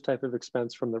 the first type of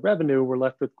expense, from the revenue, we're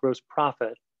left with gross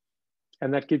profit.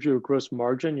 And that gives you a gross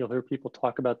margin. You'll hear people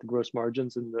talk about the gross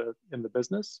margins in the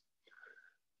business.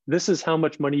 This is how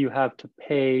much money you have to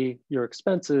pay your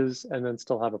expenses and then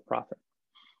still have a profit.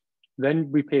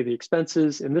 Then we pay the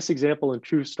expenses. In this example, in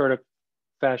true startup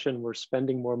fashion, we're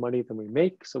spending more money than we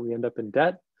make, so we end up in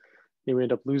debt. And we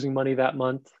end up losing money that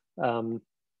month. And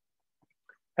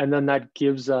then that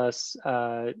gives us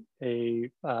a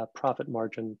profit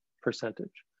margin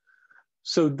percentage.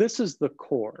 So this is the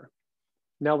core.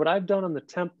 Now, what I've done on the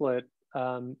template,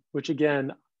 which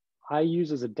again, I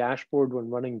use as a dashboard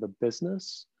when running the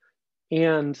business.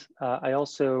 And I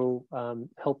also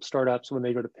help startups when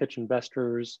they go to pitch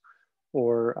investors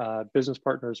or business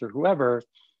partners or whoever.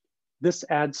 This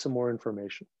adds some more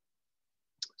information.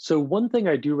 So one thing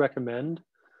I do recommend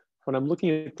when I'm looking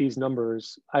at these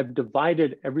numbers, I've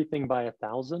divided everything by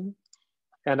 1,000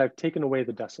 and I've taken away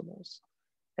the decimals.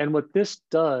 And what this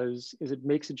does is it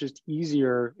makes it just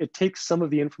easier. It takes some of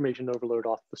the information overload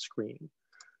off the screen.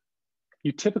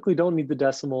 You typically don't need the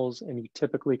decimals, and you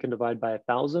typically can divide by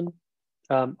 1,000.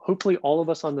 Hopefully all of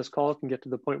us on this call can get to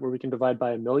the point where we can divide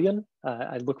by 1,000,000.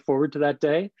 I look forward to that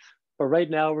day. But right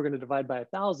now we're going to divide by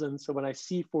 1,000. So when I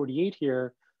see 48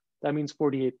 here, that means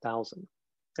 48,000.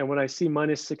 And when I see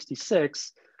minus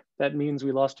 66, that means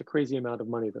we lost a crazy amount of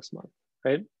money this month,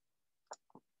 right?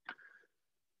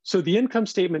 So the income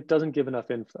statement doesn't give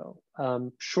enough info.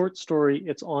 Short story,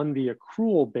 it's on the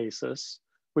accrual basis,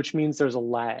 which means there's a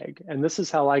lag. And this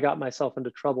is how I got myself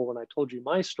into trouble when I told you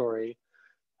my story.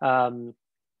 My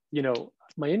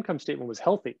income statement was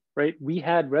healthy, right? We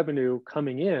had revenue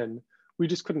coming in, we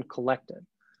just couldn't collect it.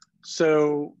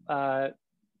 So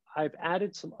I've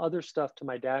added some other stuff to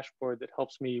my dashboard that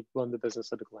helps me run the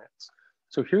business at a glance.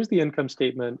 So here's the income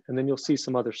statement, and then you'll see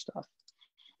some other stuff.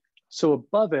 So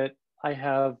above it, I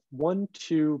have 1,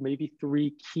 2, maybe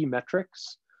 3 key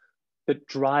metrics that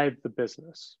drive the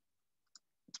business.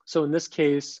 So in this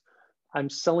case, I'm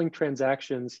selling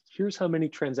transactions. Here's how many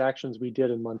transactions we did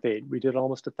in month 8. We did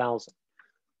almost 1,000.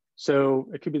 So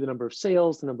it could be the number of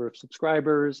sales, the number of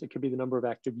subscribers. It could be the number of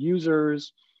active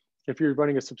users. If you're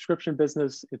running a subscription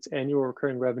business, it's annual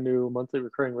recurring revenue, monthly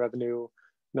recurring revenue,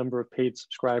 number of paid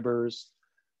subscribers.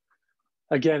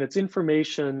 Again, it's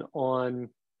information on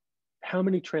how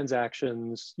many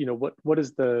transactions, what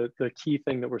is the key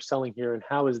thing that we're selling here, and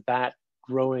how is that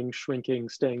growing, shrinking,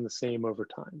 staying the same over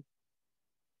time.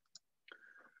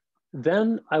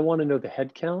 Then I want to know the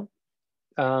head count.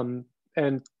 And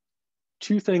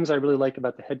 2 things I really like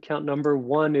about the head count number.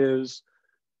 One is,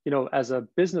 as a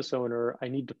business owner, I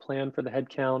need to plan for the head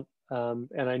count, and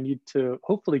I need to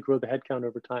hopefully grow the head count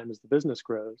over time as the business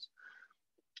grows.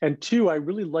 And two, I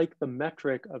really like the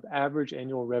metric of average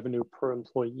annual revenue per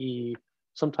employee,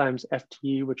 sometimes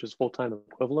FTE, which is full-time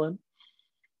equivalent.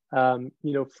 You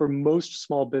know, for most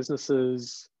small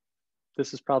businesses,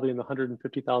 this is probably in the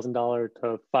 $150,000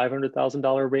 to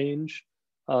 $500,000 range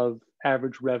of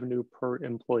average revenue per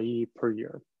employee per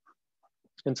year.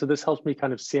 And so this helps me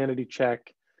kind of sanity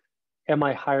check, am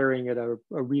I hiring at a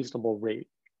reasonable rate?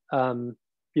 You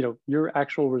know, your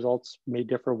actual results may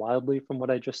differ wildly from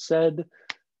what I just said.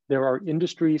 There are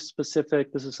industry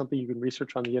specific, this is something you can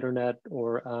research on the internet,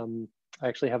 or I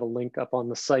actually have a link up on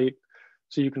the site.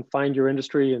 So you can find your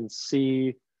industry and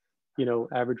see, you know,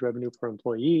 average revenue per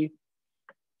employee.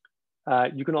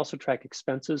 You can also track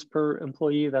expenses per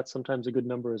employee. That's sometimes a good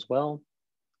number as well.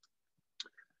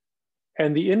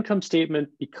 And the income statement,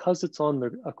 because it's on the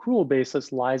accrual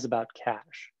basis, lies about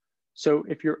cash. So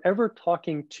if you're ever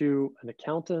talking to an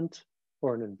accountant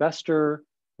or an investor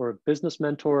or a business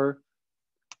mentor,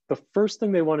 the first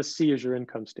thing they want to see is your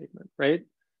income statement, right?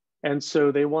 And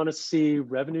so they want to see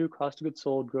revenue, cost of goods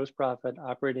sold, gross profit,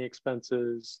 operating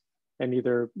expenses, and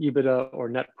either EBITDA or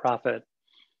net profit.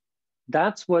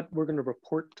 That's what we're going to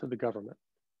report to the government,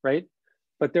 right?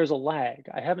 But there's a lag.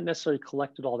 I haven't necessarily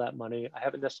collected all that money. I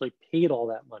haven't necessarily paid all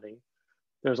that money.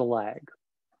 There's a lag,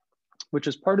 which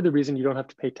is part of the reason you don't have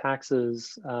to pay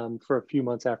taxes for a few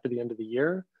months after the end of the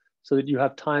year, so that you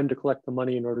have time to collect the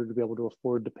money in order to be able to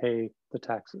afford to pay the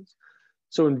taxes.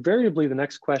 So invariably, the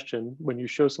next question, when you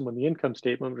show someone the income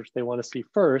statement, which they want to see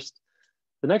first,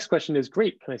 the next question is,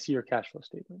 great, can I see your cash flow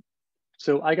statement?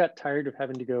 So I got tired of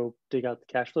having to go dig out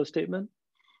the cash flow statement.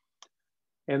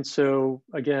 And so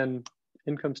again,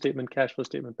 income statement, cash flow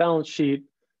statement, balance sheet,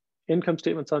 income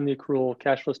statement's on the accrual,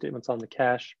 cash flow statement's on the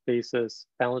cash basis,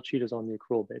 balance sheet is on the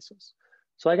accrual basis.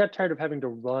 So I got tired of having to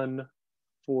run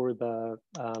for the,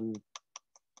 I'll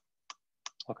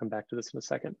come back to this in a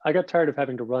second. I got tired of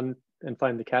having to run and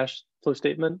find the cash flow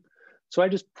statement. So I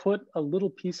just put a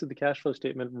little piece of the cash flow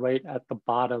statement right at the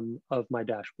bottom of my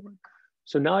dashboard.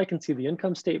 So now I can see the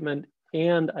income statement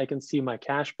and I can see my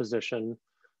cash position.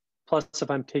 Plus,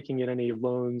 if I'm taking in any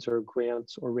loans or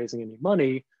grants or raising any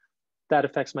money, that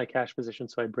affects my cash position.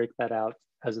 So I break that out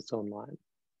as its own line.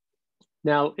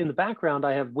 Now, in the background,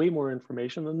 I have way more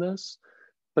information than this,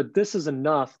 but this is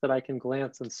enough that I can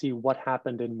glance and see what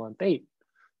happened in month 8.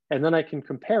 And then I can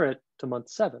compare it to month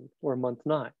 7 or month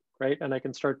 9, right? And I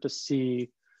can start to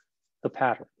see the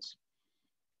patterns.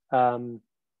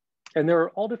 And there are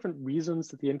all different reasons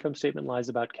that the income statement lies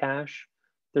about cash.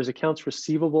 There's accounts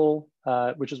receivable,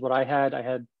 which is what I had. I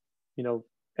had, you know,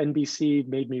 NBC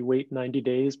made me wait 90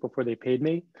 days before they paid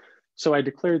me. So I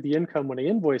declared the income when I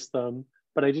invoiced them,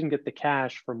 but I didn't get the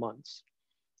cash for months,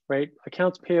 right?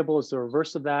 Accounts payable is the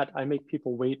reverse of that. I make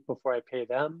people wait before I pay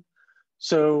them.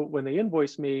 So when they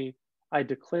invoice me, I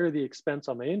declare the expense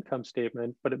on my income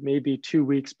statement, but it may be 2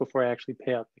 weeks before I actually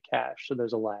pay out the cash. So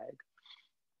there's a lag.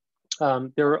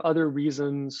 There are other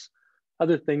reasons,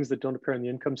 other things that don't appear in the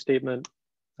income statement.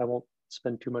 I won't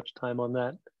spend too much time on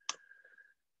that.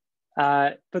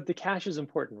 But the cash is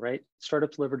important, right?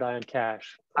 Startups live or die on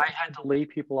cash. I had to lay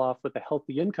people off with a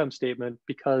healthy income statement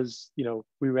because, you know,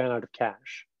 we ran out of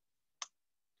cash.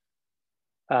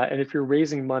 And if you're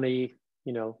raising money,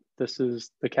 you know, this is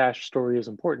the cash story is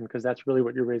important because that's really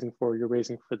what you're raising for. You're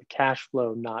raising for the cash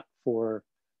flow, not for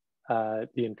the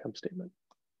income statement.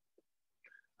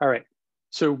 All right,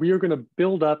 so we are going to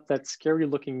build up that scary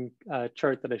looking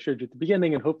chart that I showed you at the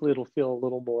beginning, and hopefully it'll feel a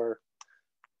little more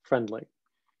friendly.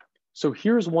 So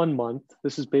here's 1 month.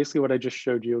 This is basically what I just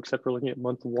showed you, except we're looking at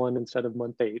month 1 instead of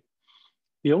month 8.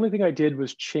 The only thing I did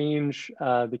was change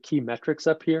the key metrics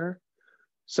up here.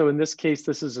 So in this case,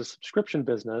 this is a subscription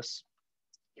business.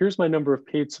 Here's my number of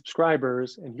paid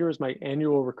subscribers, and here's my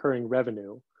annual recurring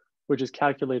revenue, which is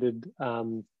calculated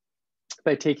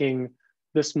by taking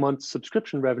this month's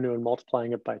subscription revenue and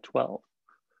multiplying it by 12.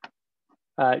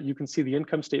 You can see the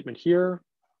income statement here.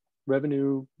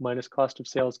 Revenue minus cost of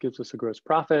sales gives us a gross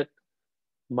profit,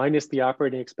 minus the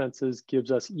operating expenses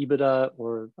gives us EBITDA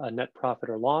or a net profit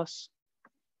or loss.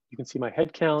 You can see my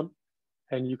head count,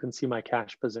 and you can see my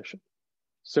cash position.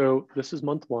 So this is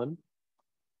month 1.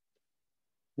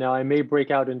 Now I may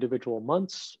break out individual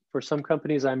months. For some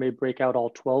companies, I may break out all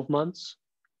 12 months.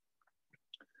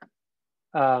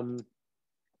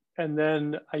 And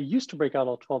then I used to break out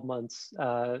all 12 months,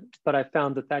 but I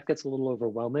found that that gets a little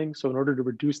overwhelming. So in order to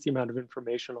reduce the amount of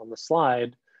information on the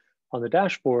slide, on the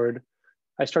dashboard,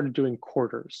 I started doing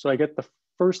quarters. So I get the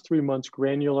first 3 months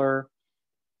granular,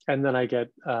 and then I get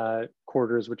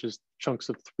quarters, which is chunks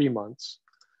of 3 months.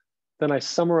 Then I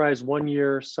summarize 1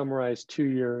 year, summarize 2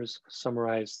 years,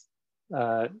 summarize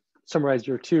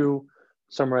year 2,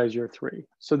 summarize year 3.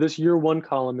 So this year 1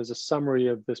 column is a summary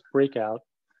of this breakout,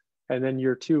 and then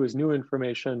year 2 is new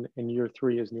information, and year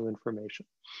 3 is new information.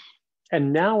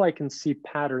 And now I can see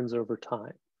patterns over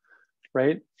time,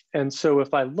 right? And so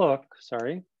if I look,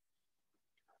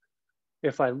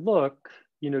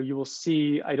 you will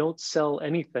see I don't sell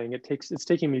anything. It's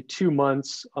taking me 2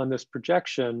 months on this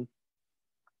projection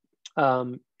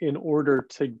in order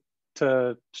to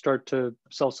start to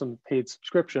sell some paid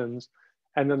subscriptions,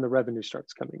 and then the revenue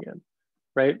starts coming in,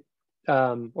 right?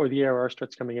 Or the ARR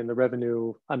starts coming in. The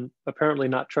revenue, I'm apparently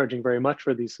not charging very much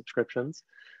for these subscriptions.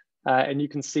 And you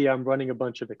can see I'm running a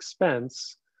bunch of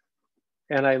expense,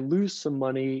 and I lose some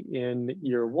money in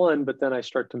year 1, but then I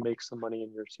start to make some money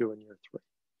in year 2 and year 3.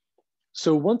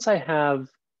 So once I have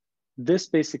this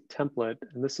basic template,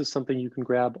 and this is something you can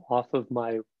grab off of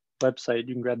my website,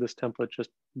 you can grab this template, just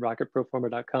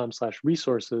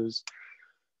rocketproforma.com/resources.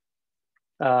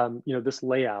 This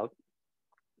layout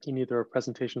in either a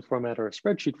presentation format or a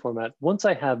spreadsheet format. Once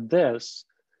I have this,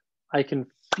 I can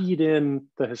feed in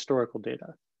the historical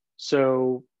data.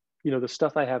 So, the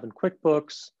stuff I have in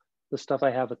QuickBooks, the stuff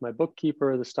I have with my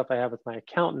bookkeeper, the stuff I have with my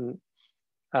accountant.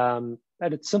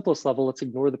 At its simplest level, let's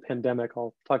ignore the pandemic.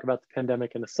 I'll talk about the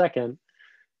pandemic in a second.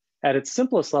 At its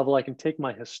simplest level, I can take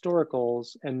my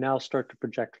historicals and now start to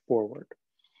project forward.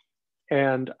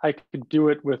 And I could do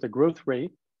it with a growth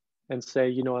rate and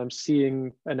say, I'm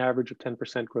seeing an average of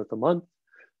 10% growth a month.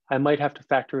 I might have to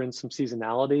factor in some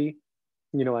seasonality.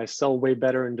 I sell way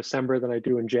better in December than I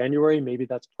do in January. Maybe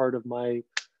that's part of my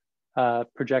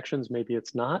projections. Maybe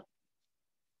it's not.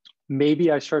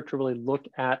 Maybe I start to really look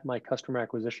at my customer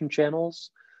acquisition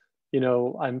channels.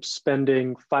 I'm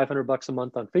spending $500 a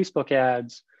month on Facebook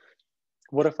ads.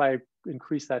 What if I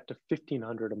increase that to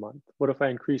 $1,500 a month? What if I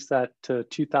increase that to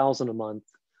 $2,000 a month?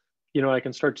 I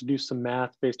can start to do some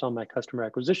math based on my customer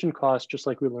acquisition costs, just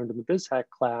like we learned in the BizHack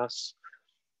class.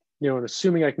 And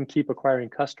assuming I can keep acquiring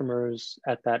customers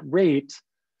at that rate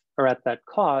or at that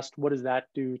cost, what does that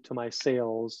do to my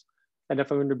sales? And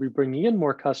if I'm going to be bringing in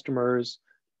more customers,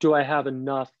 do I have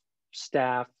enough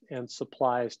staff and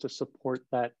supplies to support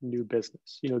that new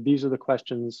business? These are the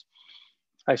questions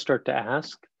I start to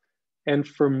ask. And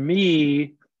for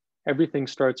me, everything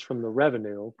starts from the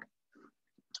revenue,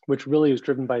 which really is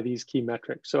driven by these key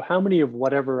metrics. So how many of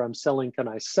whatever I'm selling can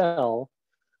I sell?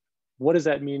 What does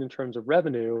that mean in terms of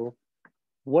revenue?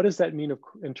 What does that mean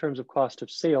in terms of cost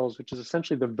of sales, which is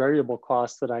essentially the variable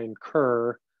cost that I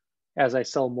incur as I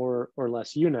sell more or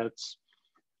less units?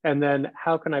 And then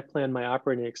how can I plan my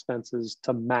operating expenses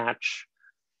to match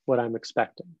what I'm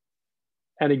expecting?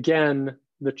 And again,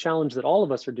 the challenge that all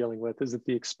of us are dealing with is that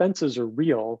the expenses are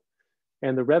real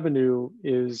and the revenue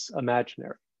is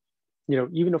imaginary.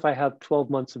 Even if I have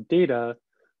 12 months of data,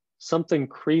 something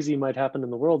crazy might happen in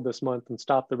the world this month and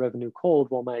stop the revenue cold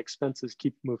while my expenses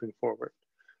keep moving forward.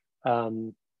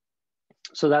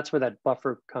 So that's where that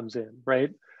buffer comes in,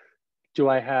 right? Do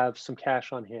I have some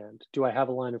cash on hand? Do I have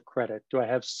a line of credit? Do I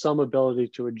have some ability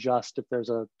to adjust if there's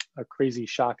a crazy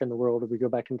shock in the world, if we go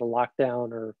back into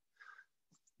lockdown or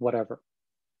whatever?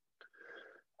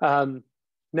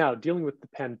 Now, dealing with the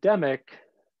pandemic,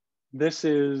 this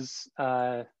is,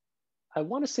 I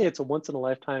want to say it's a once in a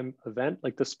lifetime event.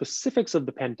 Like the specifics of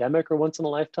the pandemic are once in a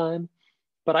lifetime,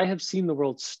 but I have seen the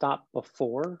world stop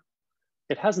before.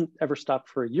 It hasn't ever stopped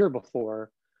for a year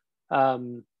before.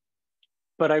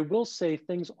 But I will say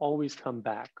things always come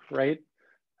back, right?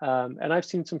 And I've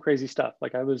seen some crazy stuff.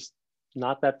 Like I was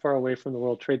not that far away from the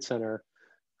World Trade Center,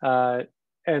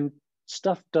 and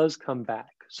stuff does come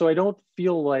back. So I don't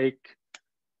feel like,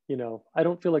 I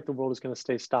don't feel like the world is going to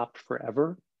stay stopped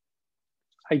forever.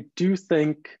 I do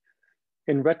think,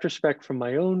 in retrospect from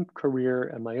my own career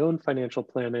and my own financial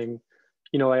planning,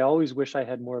 I always wish I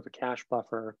had more of a cash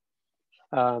buffer.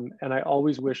 And I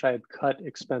always wish I had cut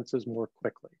expenses more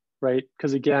quickly, right?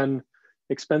 Because again,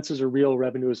 expenses are real,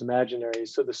 revenue is imaginary.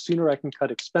 So the sooner I can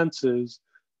cut expenses,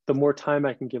 the more time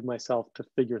I can give myself to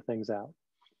figure things out.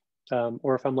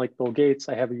 Or if I'm like Bill Gates,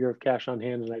 I have a year of cash on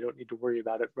hand and I don't need to worry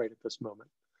about it right at this moment.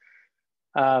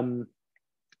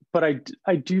 But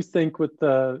I do think with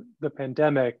the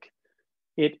pandemic,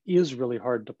 it is really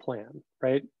hard to plan,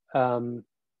 right? And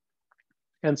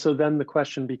so then the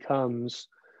question becomes,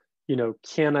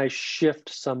 can I shift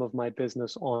some of my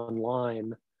business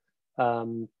online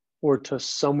or to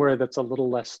somewhere that's a little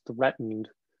less threatened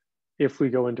if we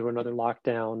go into another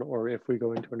lockdown or if we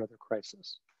go into another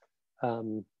crisis?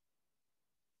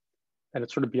 And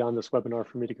it's sort of beyond this webinar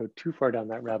for me to go too far down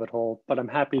that rabbit hole, but I'm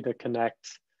happy to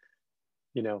connect,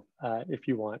 if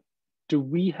you want. Do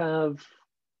we have,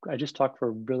 I just talked for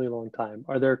a really long time.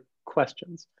 Are there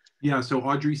questions? Yeah, so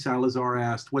Audrey Salazar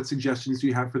asked, what suggestions do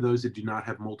you have for those that do not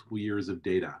have multiple years of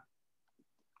data?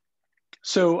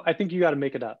 So I think you got to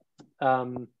make it up.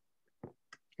 And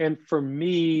for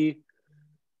me,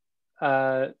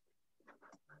 so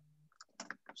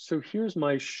here's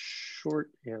my short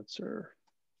answer.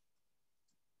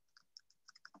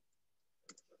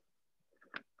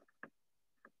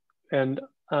 And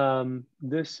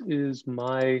this is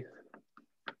my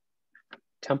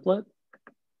template.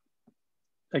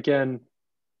 Again,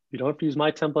 you don't have to use my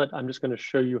template. I'm just going to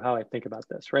show you how I think about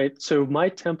this, right? So my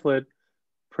template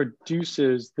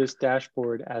produces this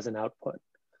dashboard as an output.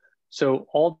 So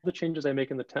all the changes I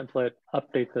make in the template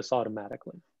update this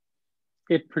automatically.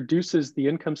 It produces the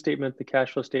income statement, the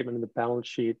cash flow statement, and the balance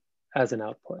sheet as an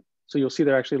output. So you'll see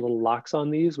there are actually little locks on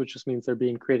these, which just means they're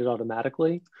being created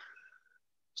automatically.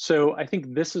 So I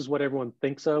think this is what everyone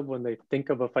thinks of when they think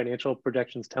of a financial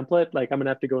projections template. Like, I'm gonna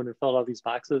have to go in and fill out all these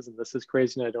boxes, and this is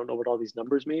crazy, and I don't know what all these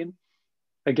numbers mean.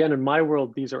 Again, in my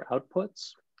world, these are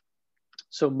outputs.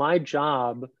 So my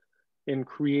job in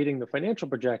creating the financial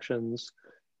projections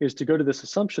is to go to this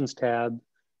assumptions tab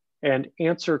and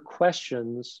answer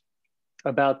questions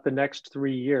about the next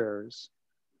 3 years.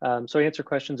 So I answer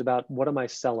questions about what am I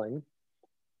selling?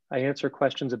 I answer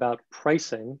questions about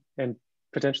pricing and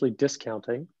potentially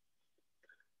discounting.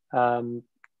 I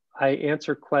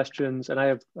answer questions, and I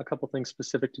have a couple things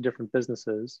specific to different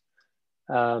businesses.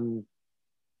 I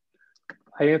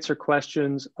answer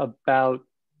questions about,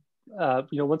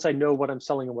 once I know what I'm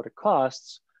selling and what it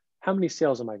costs, how many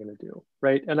sales am I going to do,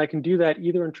 right? And I can do that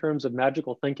either in terms of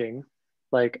magical thinking,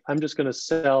 like I'm just going to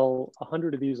sell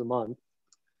 100 of these a month,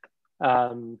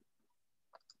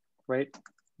 right?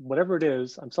 Whatever it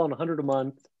is, I'm selling 100 a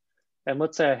month. And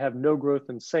let's say I have no growth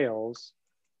in sales.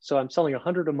 So I'm selling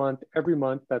 100 a month every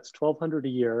month. That's 1,200 a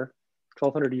year,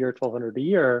 1,200 a year, 1,200 a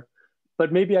year.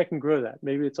 But maybe I can grow that.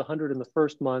 Maybe it's 100 in the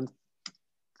first month,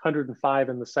 105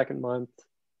 in the second month,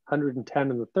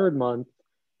 110 in the third month,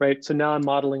 right? So now I'm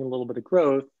modeling a little bit of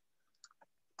growth.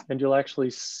 And you'll actually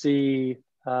see,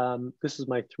 this is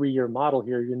my 3-year model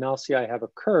here. You now see I have a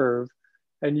curve.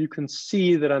 And you can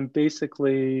see that I'm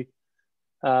basically,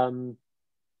 I'm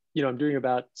doing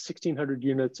about 1,600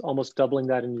 units, almost doubling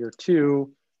that in year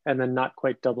 2, and then not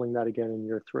quite doubling that again in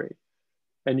year 3.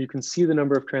 And you can see the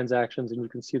number of transactions, and you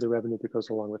can see the revenue that goes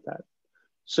along with that.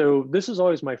 So this is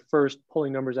always my first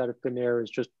pulling numbers out of thin air, is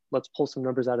just let's pull some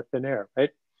numbers out of thin air, right?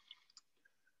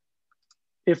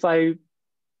 If I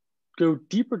go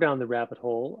deeper down the rabbit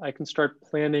hole, I can start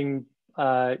planning,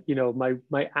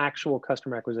 my actual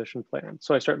customer acquisition plan.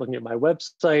 So I start looking at my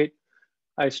website.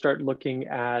 I start looking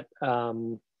at,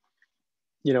 am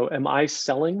I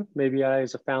selling? Maybe I,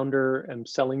 as a founder, am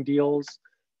selling deals.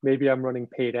 Maybe I'm running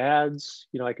paid ads.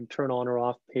 I can turn on or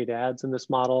off paid ads in this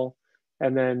model.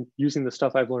 And then using the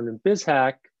stuff I've learned in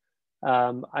BizHack,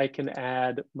 I can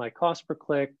add my cost per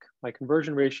click, my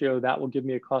conversion ratio. That will give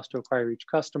me a cost to acquire each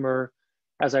customer.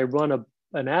 As I run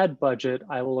an ad budget,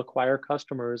 I will acquire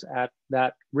customers at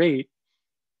that rate,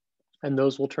 and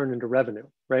those will turn into revenue,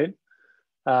 right?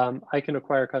 I can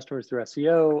acquire customers through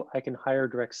SEO. I can hire a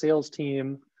direct sales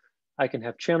team. I can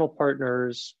have channel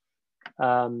partners.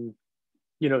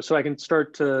 So I can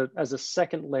start to, as a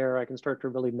second layer, I can start to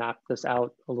really map this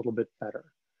out a little bit better.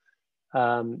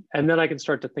 And then I can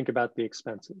start to think about the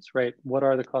expenses, right? What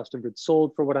are the cost of goods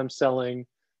sold for what I'm selling?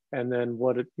 And then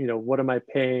what am I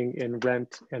paying in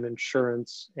rent and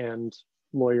insurance and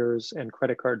lawyers and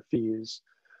credit card fees?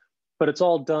 But it's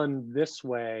all done this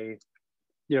way,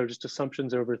 just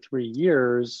assumptions over 3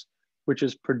 years, which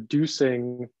is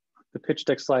producing the pitch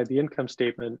deck slide, the income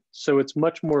statement. So it's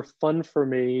much more fun for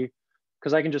me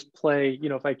because I can just play,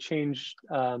 if I change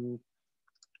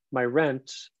my rent,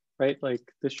 right? Like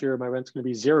this year, my rent's going to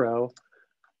be 0.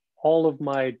 All of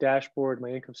my dashboard, my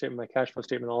income statement, my cash flow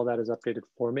statement, all that is updated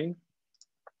for me.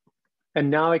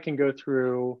 And now I can go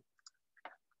through,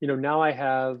 now I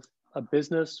have a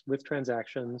business with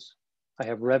transactions. I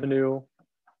have revenue.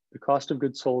 The cost of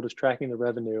goods sold is tracking the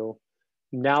revenue.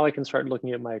 Now I can start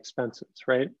looking at my expenses,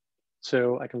 right?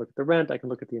 So I can look at the rent, I can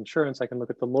look at the insurance, I can look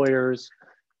at the lawyers,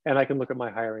 and I can look at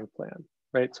my hiring plan,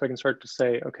 right? So I can start to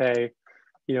say, okay,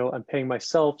 I'm paying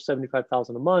myself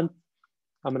 $75,000 a month.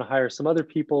 I'm going to hire some other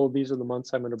people. These are the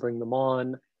months I'm going to bring them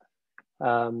on.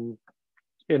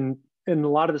 In a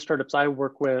lot of the startups I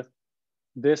work with,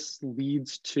 this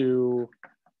leads to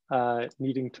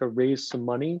needing to raise some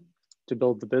money to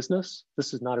build the business.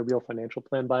 This is not a real financial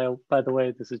plan, by the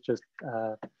way. This is just,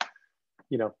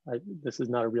 this is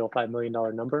not a real $5 million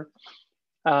number.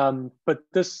 But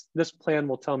this plan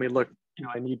will tell me, look,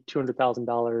 I need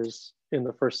 $200,000 in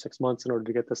the first 6 months in order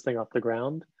to get this thing off the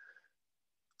ground.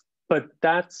 But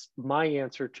that's my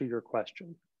answer to your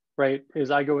question, right? Is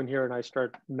I go in here and I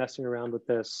start messing around with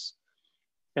this,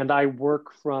 and I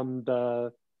work from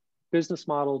the business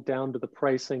model down to the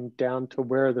pricing, down to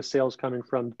where the sales coming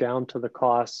from, down to the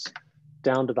costs,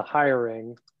 down to the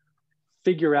hiring,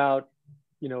 figure out,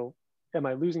 you know, am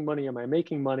I losing money? Am I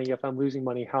making money? If I'm losing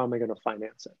money, how am I going to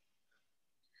finance it?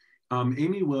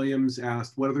 Amy Williams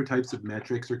asked, what other types of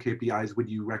metrics or KPIs would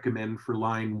you recommend for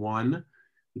line 1,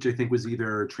 which I think was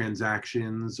either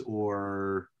transactions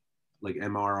or like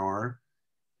MRR?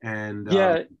 And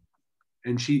yeah,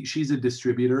 and she's a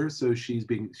distributor, so she's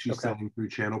okay. selling through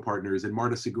channel partners. And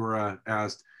Marta Segura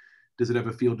asked, does it have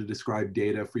a field to describe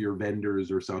data for your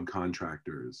vendors or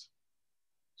subcontractors?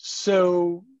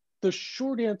 So the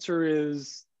short answer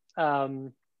is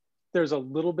there's a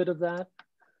little bit of that.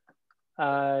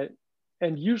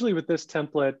 And usually with this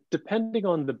template, depending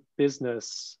on the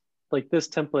business, like this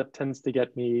template tends to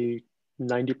get me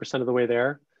 90% of the way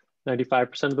there,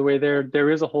 95% of the way there.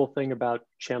 There is a whole thing about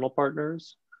channel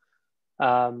partners.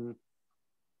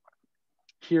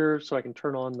 Here, so I can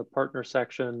turn on the partner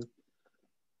section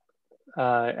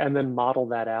and then model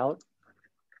that out.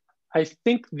 I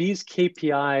think these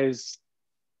KPIs,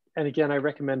 and again, I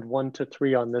recommend 1 to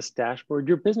 3 on this dashboard.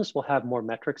 Your business will have more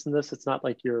metrics than this. It's not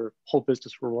like your whole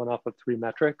business will run off of 3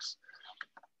 metrics.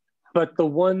 But the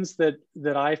ones that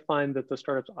I find that the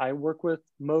startups I work with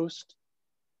most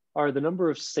are the number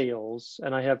of sales,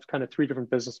 and I have kind of 3 different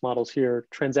business models here: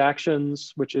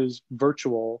 transactions, which is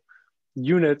virtual;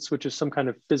 units, which is some kind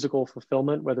of physical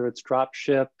fulfillment, whether it's drop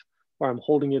ship, or I'm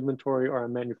holding inventory, or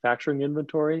I'm manufacturing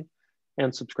inventory;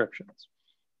 and subscriptions.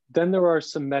 Then there are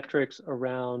some metrics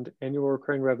around annual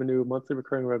recurring revenue, monthly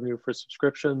recurring revenue for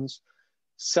subscriptions,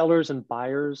 sellers and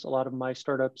buyers. A lot of my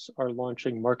startups are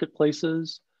launching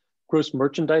marketplaces, gross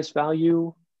merchandise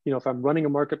value. You know, if I'm running a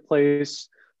marketplace,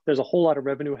 there's a whole lot of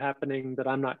revenue happening that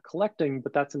I'm not collecting,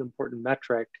 but that's an important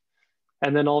metric.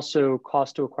 And then also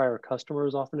cost to acquire a customer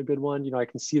is often a good one. You know, I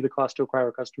can see the cost to acquire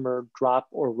a customer drop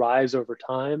or rise over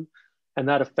time, and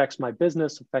that affects my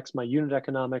business, affects my unit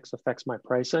economics, affects my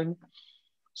pricing.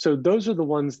 So those are the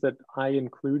ones that I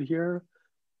include here.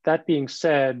 That being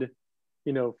said,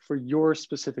 you know, for your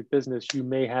specific business, you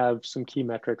may have some key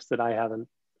metrics that I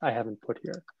haven't put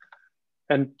here.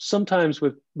 And sometimes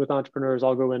with entrepreneurs,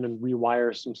 I'll go in and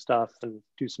rewire some stuff and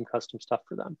do some custom stuff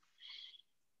for them.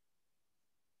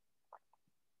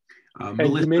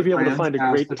 And you may be able to find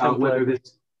a great template. Whether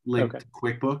this linked to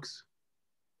QuickBooks.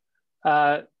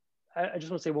 I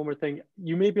just want to say one more thing.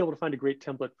 You may be able to find a great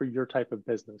template for your type of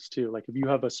business too. Like if you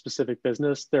have a specific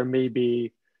business, there may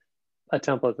be a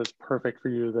template that's perfect for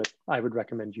you that I would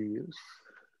recommend you use.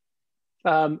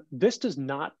 This does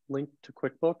not link to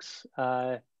QuickBooks,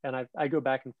 and I go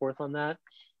back and forth on that.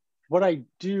 What I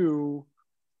do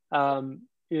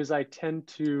is I tend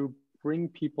to bring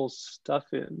people's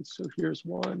stuff in. So here's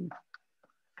one.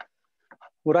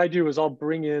 What I do is I'll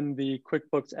bring in the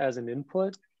QuickBooks as an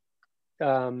input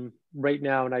right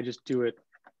now, and I just do it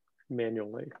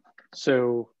manually.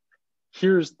 So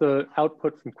here's the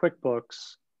output from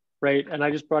QuickBooks, right? And I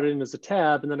just brought it in as a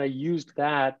tab, and then I used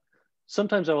that.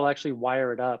 Sometimes I will actually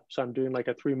wire it up. So I'm doing like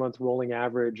a 3-month rolling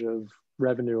average of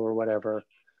revenue or whatever.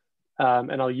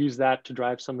 And I'll use that to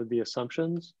drive some of the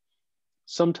assumptions.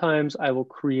 Sometimes I will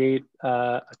create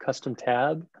a custom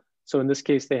tab. So in this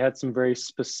case, they had some very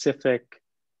specific,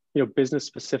 you know, business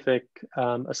specific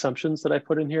assumptions that I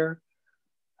put in here.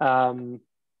 So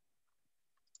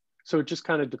it just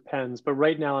kind of depends. But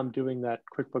right now I'm doing that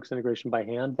QuickBooks integration by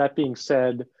hand. That being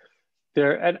said,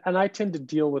 and I tend to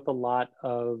deal with a lot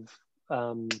of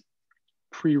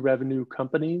pre-revenue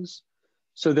companies.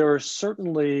 So there are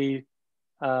certainly,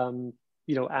 you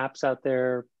know, apps out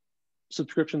there,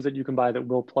 subscriptions that you can buy that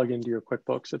will plug into your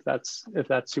QuickBooks if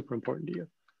that's super important to you.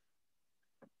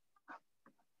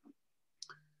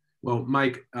 Well,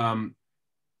 Mike,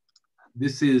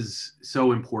 this is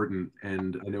so important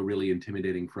and I know really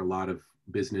intimidating for a lot of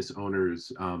business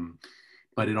owners,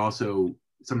 but it also,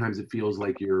 sometimes it feels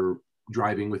like you're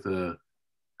driving with a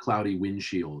cloudy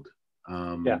windshield.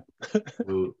 Yeah,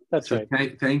 that's right.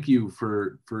 Thank you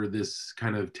for this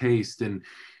kind of taste. And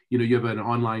you know, you have an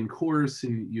online course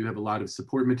and you have a lot of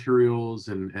support materials,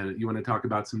 and you want to talk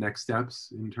about some next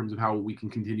steps in terms of how we can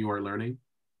continue our learning?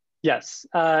 Yes.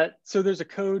 So there's a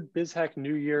code, BizHack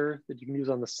New Year, that you can use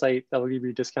on the site that will give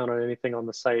you a discount on anything on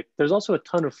the site. There's also a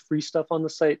ton of free stuff on the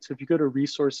site. So if you go to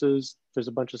resources, there's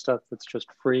a bunch of stuff that's just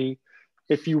free.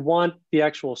 If you want the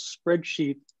actual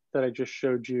spreadsheet that I just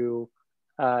showed you,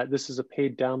 this is a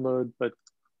paid download, but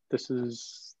this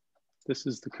is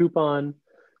the coupon.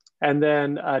 And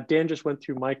then Dan just went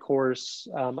through my course.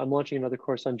 I'm launching another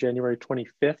course on January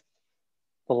 25th.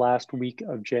 the last week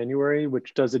of January,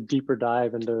 which does a deeper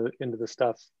dive into the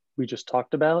stuff we just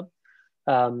talked about.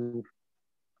 And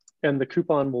the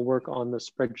coupon will work on the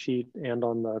spreadsheet and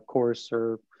on the course,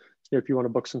 or if you want to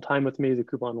book some time with me, the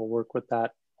coupon will work with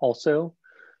that also.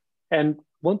 And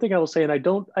one thing I will say, and I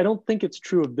don't think it's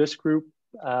true of this group,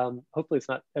 hopefully it's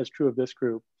not as true of this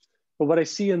group, but what I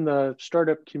see in the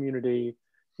startup community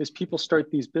is people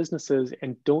start these businesses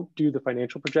and don't do the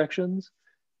financial projections.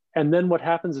 And then what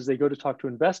happens is they go to talk to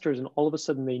investors, and all of a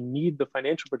sudden they need the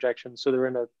financial projections. So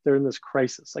they're in this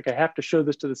crisis. Like, I have to show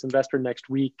this to this investor next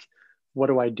week. What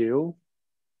do I do?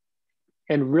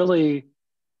 And really,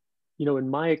 in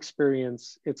my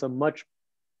experience, it's a much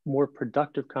more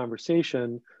productive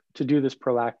conversation to do this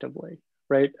proactively,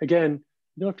 right? Again,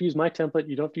 you don't have to use my template.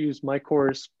 You don't have to use my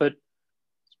course, but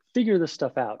figure this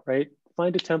stuff out, right?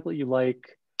 Find a template you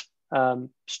like,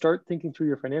 start thinking through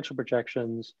your financial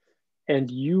projections,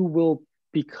 and you will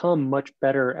become much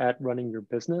better at running your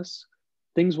business.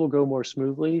 Things will go more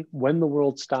smoothly. When the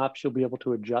world stops, you'll be able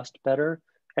to adjust better.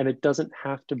 And it doesn't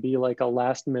have to be like a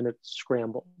last minute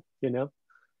scramble,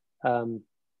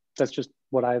 That's just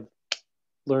what I've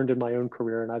learned in my own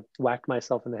career. And I've whacked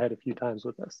myself in the head a few times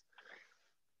with this.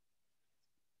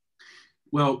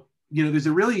 Well, there's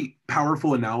a really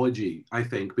powerful analogy, I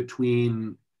think,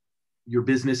 between your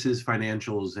business's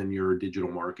financials and your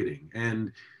digital marketing.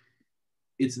 And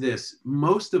it's this: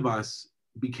 most of us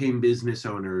became business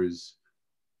owners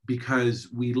because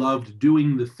we loved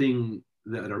doing the thing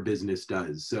that our business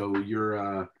does. So you're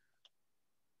a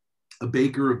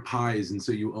baker of pies, and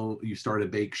so you start a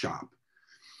bake shop.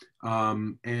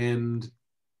 And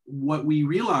what we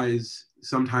realize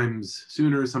sometimes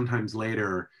sooner, sometimes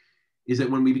later, is that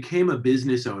when we became a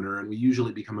business owner, and we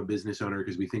usually become a business owner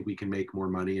because we think we can make more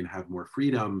money and have more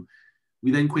freedom, we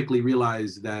then quickly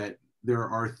realize that there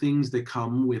are things that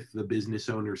come with the business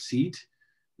owner seat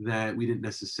that we didn't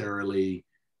necessarily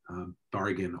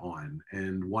bargain on.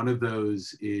 And one of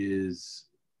those is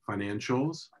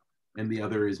financials, and the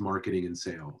other is marketing and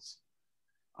sales.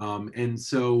 And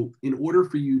so in order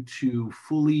for you to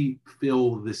fully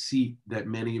fill the seat that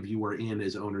many of you are in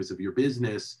as owners of your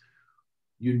business,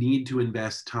 you need to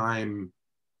invest time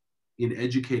in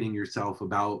educating yourself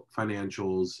about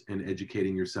financials and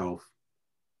educating yourself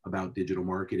about digital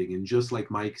marketing. And just like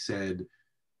Mike said,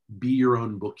 be your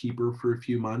own bookkeeper for a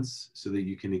few months so that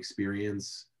you can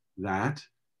experience that.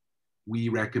 We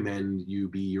recommend you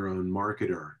be your own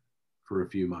marketer for a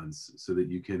few months so that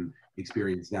you can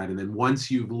experience that. And then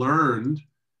once you've learned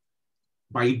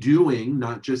by doing,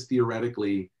 not just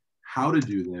theoretically, how to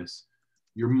do this,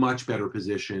 you're much better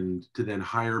positioned to then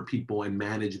hire people and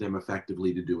manage them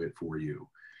effectively to do it for you.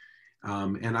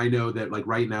 And I know that, like,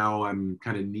 right now I'm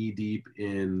kind of knee deep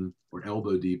in, or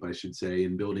elbow deep, I should say,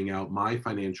 in building out my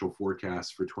financial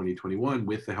forecast for 2021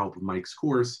 with the help of Mike's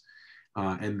course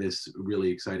and this really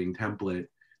exciting template,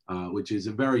 which is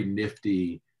a very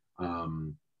nifty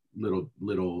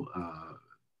little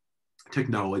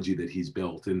technology that he's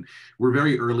built. And we're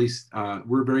very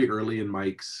early in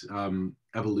Mike's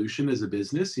evolution as a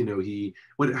business.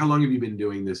 How long have you been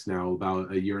doing this now? About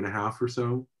 1.5 years or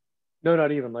so? No,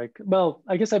 not even. Well,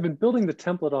 I guess I've been building the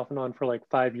template off and on for like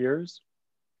 5 years.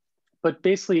 But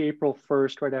basically April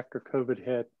 1st, right after COVID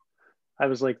hit, I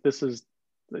was like, this is,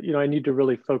 I need to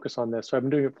really focus on this. So I've been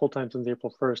doing it full time since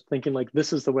April 1st, thinking like,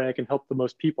 this is the way I can help the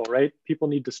most people, right? People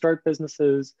need to start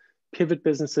businesses, pivot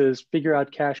businesses, figure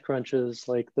out cash crunches.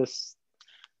 Like this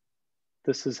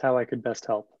is how I could best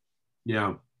help.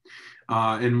 Yeah.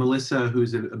 And Melissa,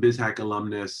 who's a BizHack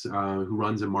alumnus, who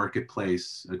runs a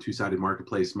marketplace, a two-sided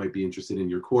marketplace, might be interested in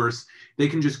your course. They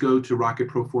can just go to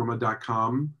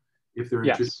rocketproforma.com if they're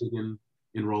interested in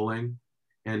enrolling.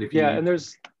 And if you and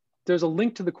there's a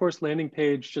link to the course landing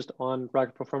page just on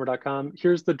rocketproforma.com.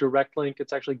 Here's the direct link.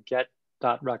 It's actually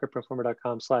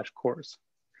get.rocketproforma.com/course.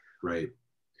 Right.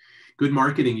 Good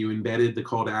marketing. You embedded the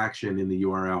call to action in the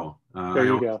URL. There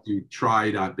you go. Do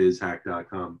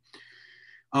try.bizhack.com.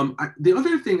 The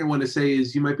other thing I want to say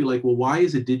is, you might be like, well, why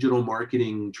is a digital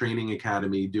marketing training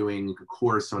academy doing a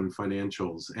course on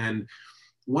financials? And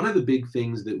one of the big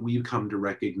things that we've come to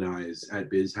recognize at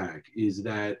BizHack is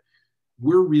that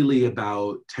we're really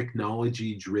about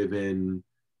technology-driven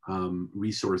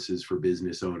resources for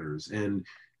business owners. And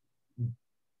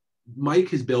Mike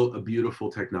has built a beautiful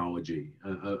technology,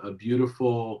 a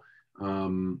beautiful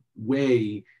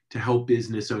way to help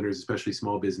business owners, especially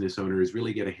small business owners,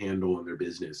 really get a handle on their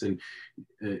business. And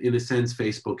in a sense,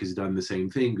 Facebook has done the same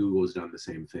thing. Google has done the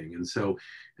same thing. And so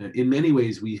in many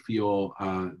ways, we feel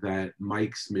that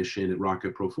Mike's mission at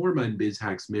Rocket Pro Forma and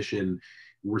BizHack's mission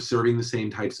we're serving the same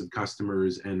types of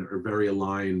customers and are very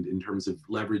aligned in terms of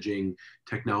leveraging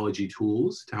technology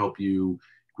tools to help you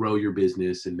grow your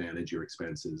business and manage your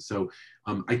expenses. So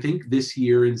I think this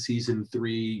year in season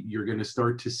 3, you're going to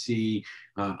start to see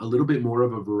a little bit more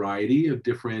of a variety of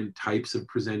different types of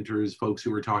presenters, folks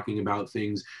who are talking about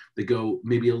things that go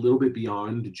maybe a little bit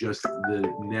beyond just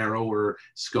the narrower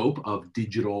scope of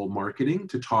digital marketing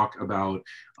to talk about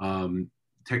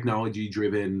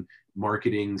technology-driven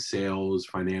marketing, sales,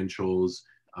 financials,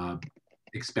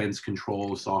 expense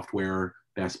control, software,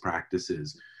 best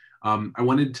practices. I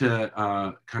wanted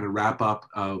to kind of wrap up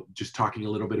just talking a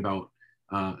little bit about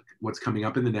what's coming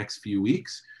up in the next few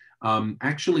weeks.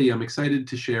 Actually, I'm excited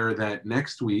to share that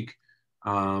next week,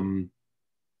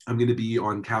 I'm going to be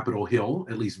on Capitol Hill,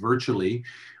 at least virtually,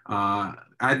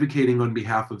 advocating on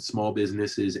behalf of small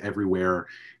businesses everywhere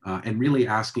and really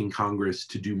asking Congress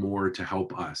to do more to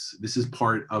help us. This is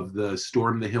part of the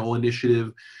Storm the Hill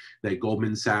initiative that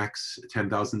Goldman Sachs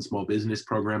 10,000 Small Business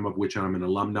Program, of which I'm an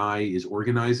alumni, is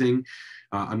organizing.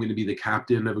 I'm going to be the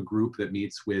captain of a group that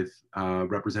meets with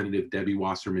Representative Debbie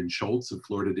Wasserman Schultz of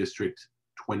Florida District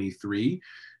 23.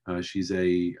 She's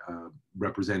a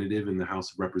representative in the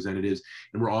House of Representatives.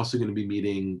 And we're also going to be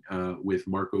meeting with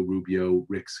Marco Rubio,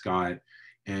 Rick Scott,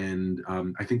 and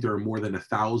I think there are more than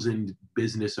 1,000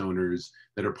 business owners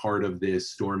that are part of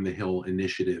this Storm the Hill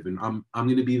initiative. And I'm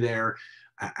going to be there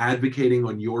advocating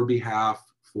on your behalf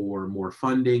for more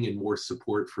funding and more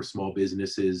support for small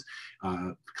businesses.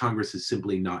 Congress has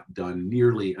simply not done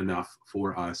nearly enough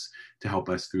for us to help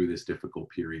us through this difficult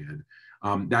period.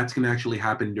 That's going to actually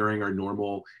happen during our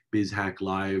normal BizHack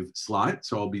Live slot.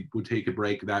 So we'll take a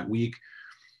break that week.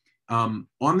 On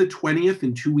the 20th,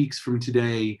 in 2 weeks from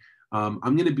today, I'm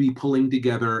going to be pulling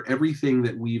together everything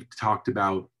that we've talked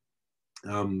about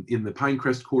in the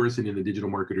Pinecrest course and in the Digital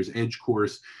Marketer's Edge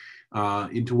course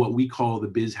into what we call the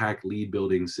BizHack lead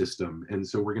building system. And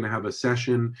so we're going to have a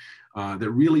session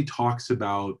that really talks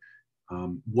about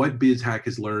what BizHack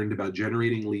has learned about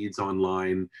generating leads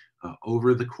online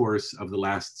over the course of the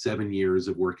last 7 years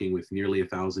of working with nearly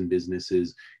 1,000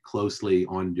 businesses closely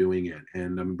on doing it.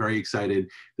 And I'm very excited.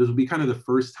 This will be kind of the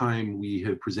first time we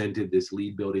have presented this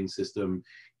lead building system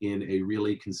in a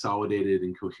really consolidated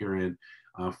and coherent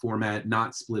format,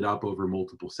 not split up over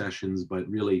multiple sessions, but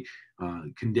really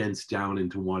condensed down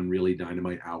into one really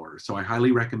dynamite hour. So I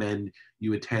highly recommend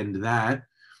you attend that.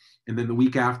 And then the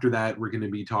week after that, we're going to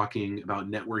be talking about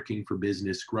networking for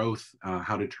business growth,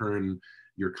 how to turn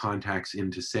your contacts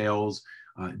into sales.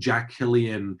 Jack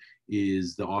Killian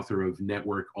is the author of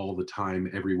Network All the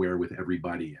Time, Everywhere with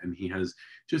Everybody. And he has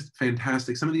just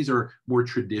fantastic, some of these are more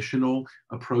traditional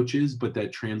approaches, but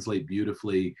that translate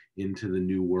beautifully into the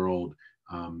new world.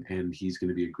 And he's going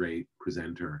to be a great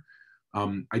presenter.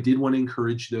 I did want to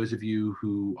encourage those of you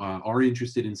who are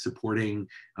interested in supporting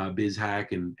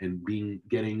BizHack and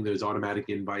getting those automatic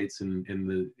invites and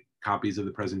the copies of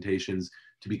the presentations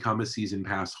to become a season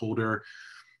pass holder.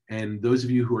 And those of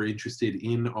you who are interested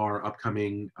in our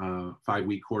upcoming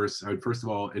 5-week course, I would first of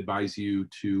all advise you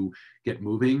to get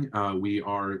moving. We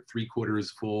are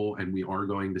 3/4 full and we are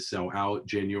going to sell out.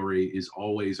 January is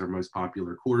always our most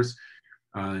popular course.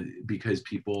 Because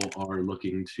people are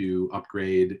looking to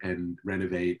upgrade and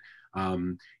renovate.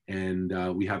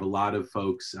 We have a lot of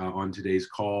folks on today's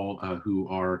call who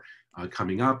are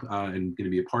coming up and going to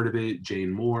be a part of it.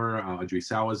 Jane Moore, Audrey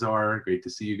Salazar, great to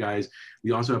see you guys.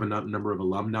 We also have a number of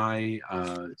alumni,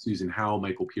 Susan Howell,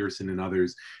 Michael Pearson, and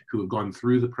others who have gone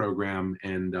through the program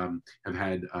and have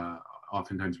had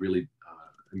oftentimes really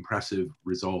impressive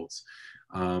results.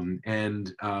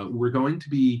 We're going to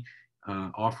be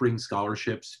offering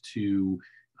scholarships to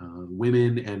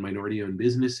women and minority-owned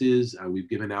businesses. We've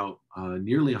given out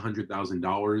nearly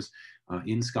 $100,000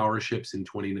 in scholarships in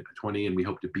 2020, and we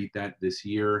hope to beat that this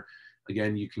year.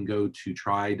 Again, you can go to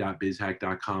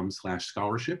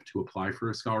try.bizhack.com/scholarship to apply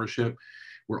for a scholarship.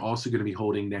 We're also going to be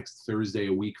holding next Thursday,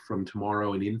 a week from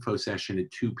tomorrow, an info session at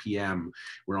 2 p.m.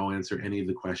 where I'll answer any of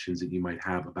the questions that you might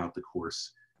have about the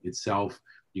course itself.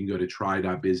 You can go to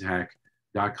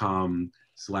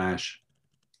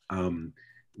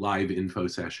try.bizhack.com/live info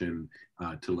session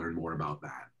to learn more about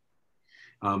that.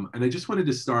 And I just wanted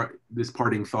to start this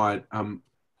parting thought.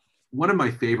 One of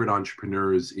my favorite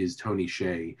entrepreneurs is Tony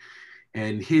Hsieh,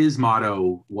 and his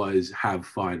motto was have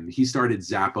fun. He started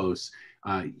Zappos.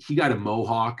 He got a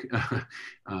mohawk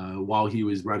while he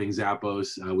was running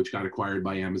Zappos, which got acquired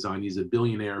by Amazon. He's a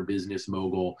billionaire business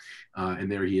mogul,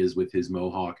 and there he is with his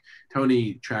mohawk.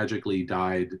 Tony tragically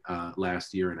died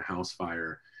last year in a house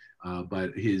fire,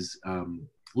 but his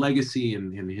legacy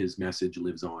and his message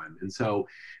lives on. And so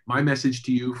my message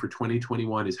to you for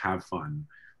 2021 is have fun.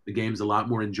 The game's a lot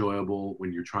more enjoyable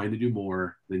when you're trying to do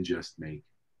more than just make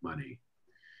money.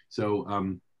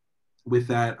 So with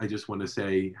that, I just want to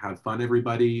say, have fun,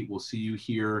 everybody. We'll see you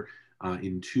here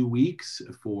in 2 weeks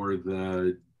for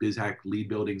the BizHack Lead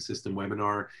Building System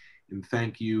webinar. And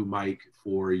thank you, Mike,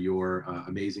 for your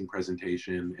amazing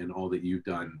presentation and all that you've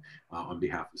done on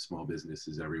behalf of small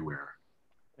businesses everywhere.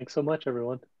 Thanks so much,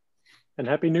 everyone. And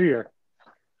Happy New Year.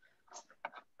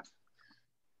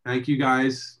 Thank you,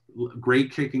 guys.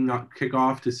 Great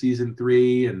kickoff to season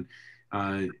 3.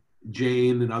 And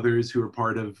Jane and others who are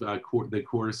part of the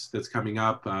course that's coming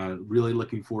up. Really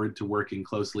looking forward to working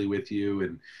closely with you.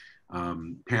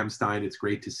 And Pam Stein, it's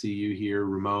great to see you here.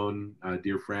 Ramon,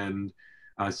 dear friend.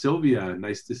 Sylvia,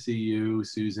 nice to see you.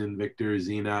 Susan, Victor,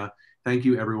 Zena. Thank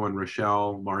you, everyone.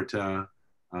 Rochelle, Marta,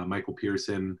 Michael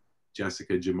Pearson,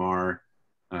 Jessica, Jamar,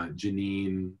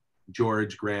 Janine,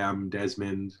 George, Graham,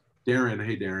 Desmond, Darren.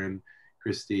 Hey, Darren.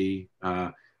 Christy.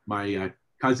 My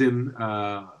cousin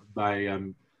by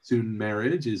soon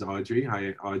marriage is Audrey.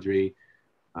 Hi, Audrey.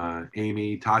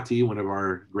 Amy, Tati, one of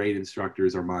our great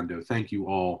instructors, Armando. Thank you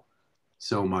all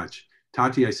so much.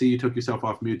 Tati, I see you took yourself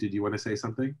off mute. Did you want to say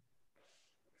something?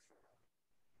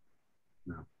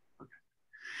 No. Okay.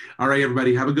 All right,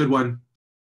 everybody. Have a good one.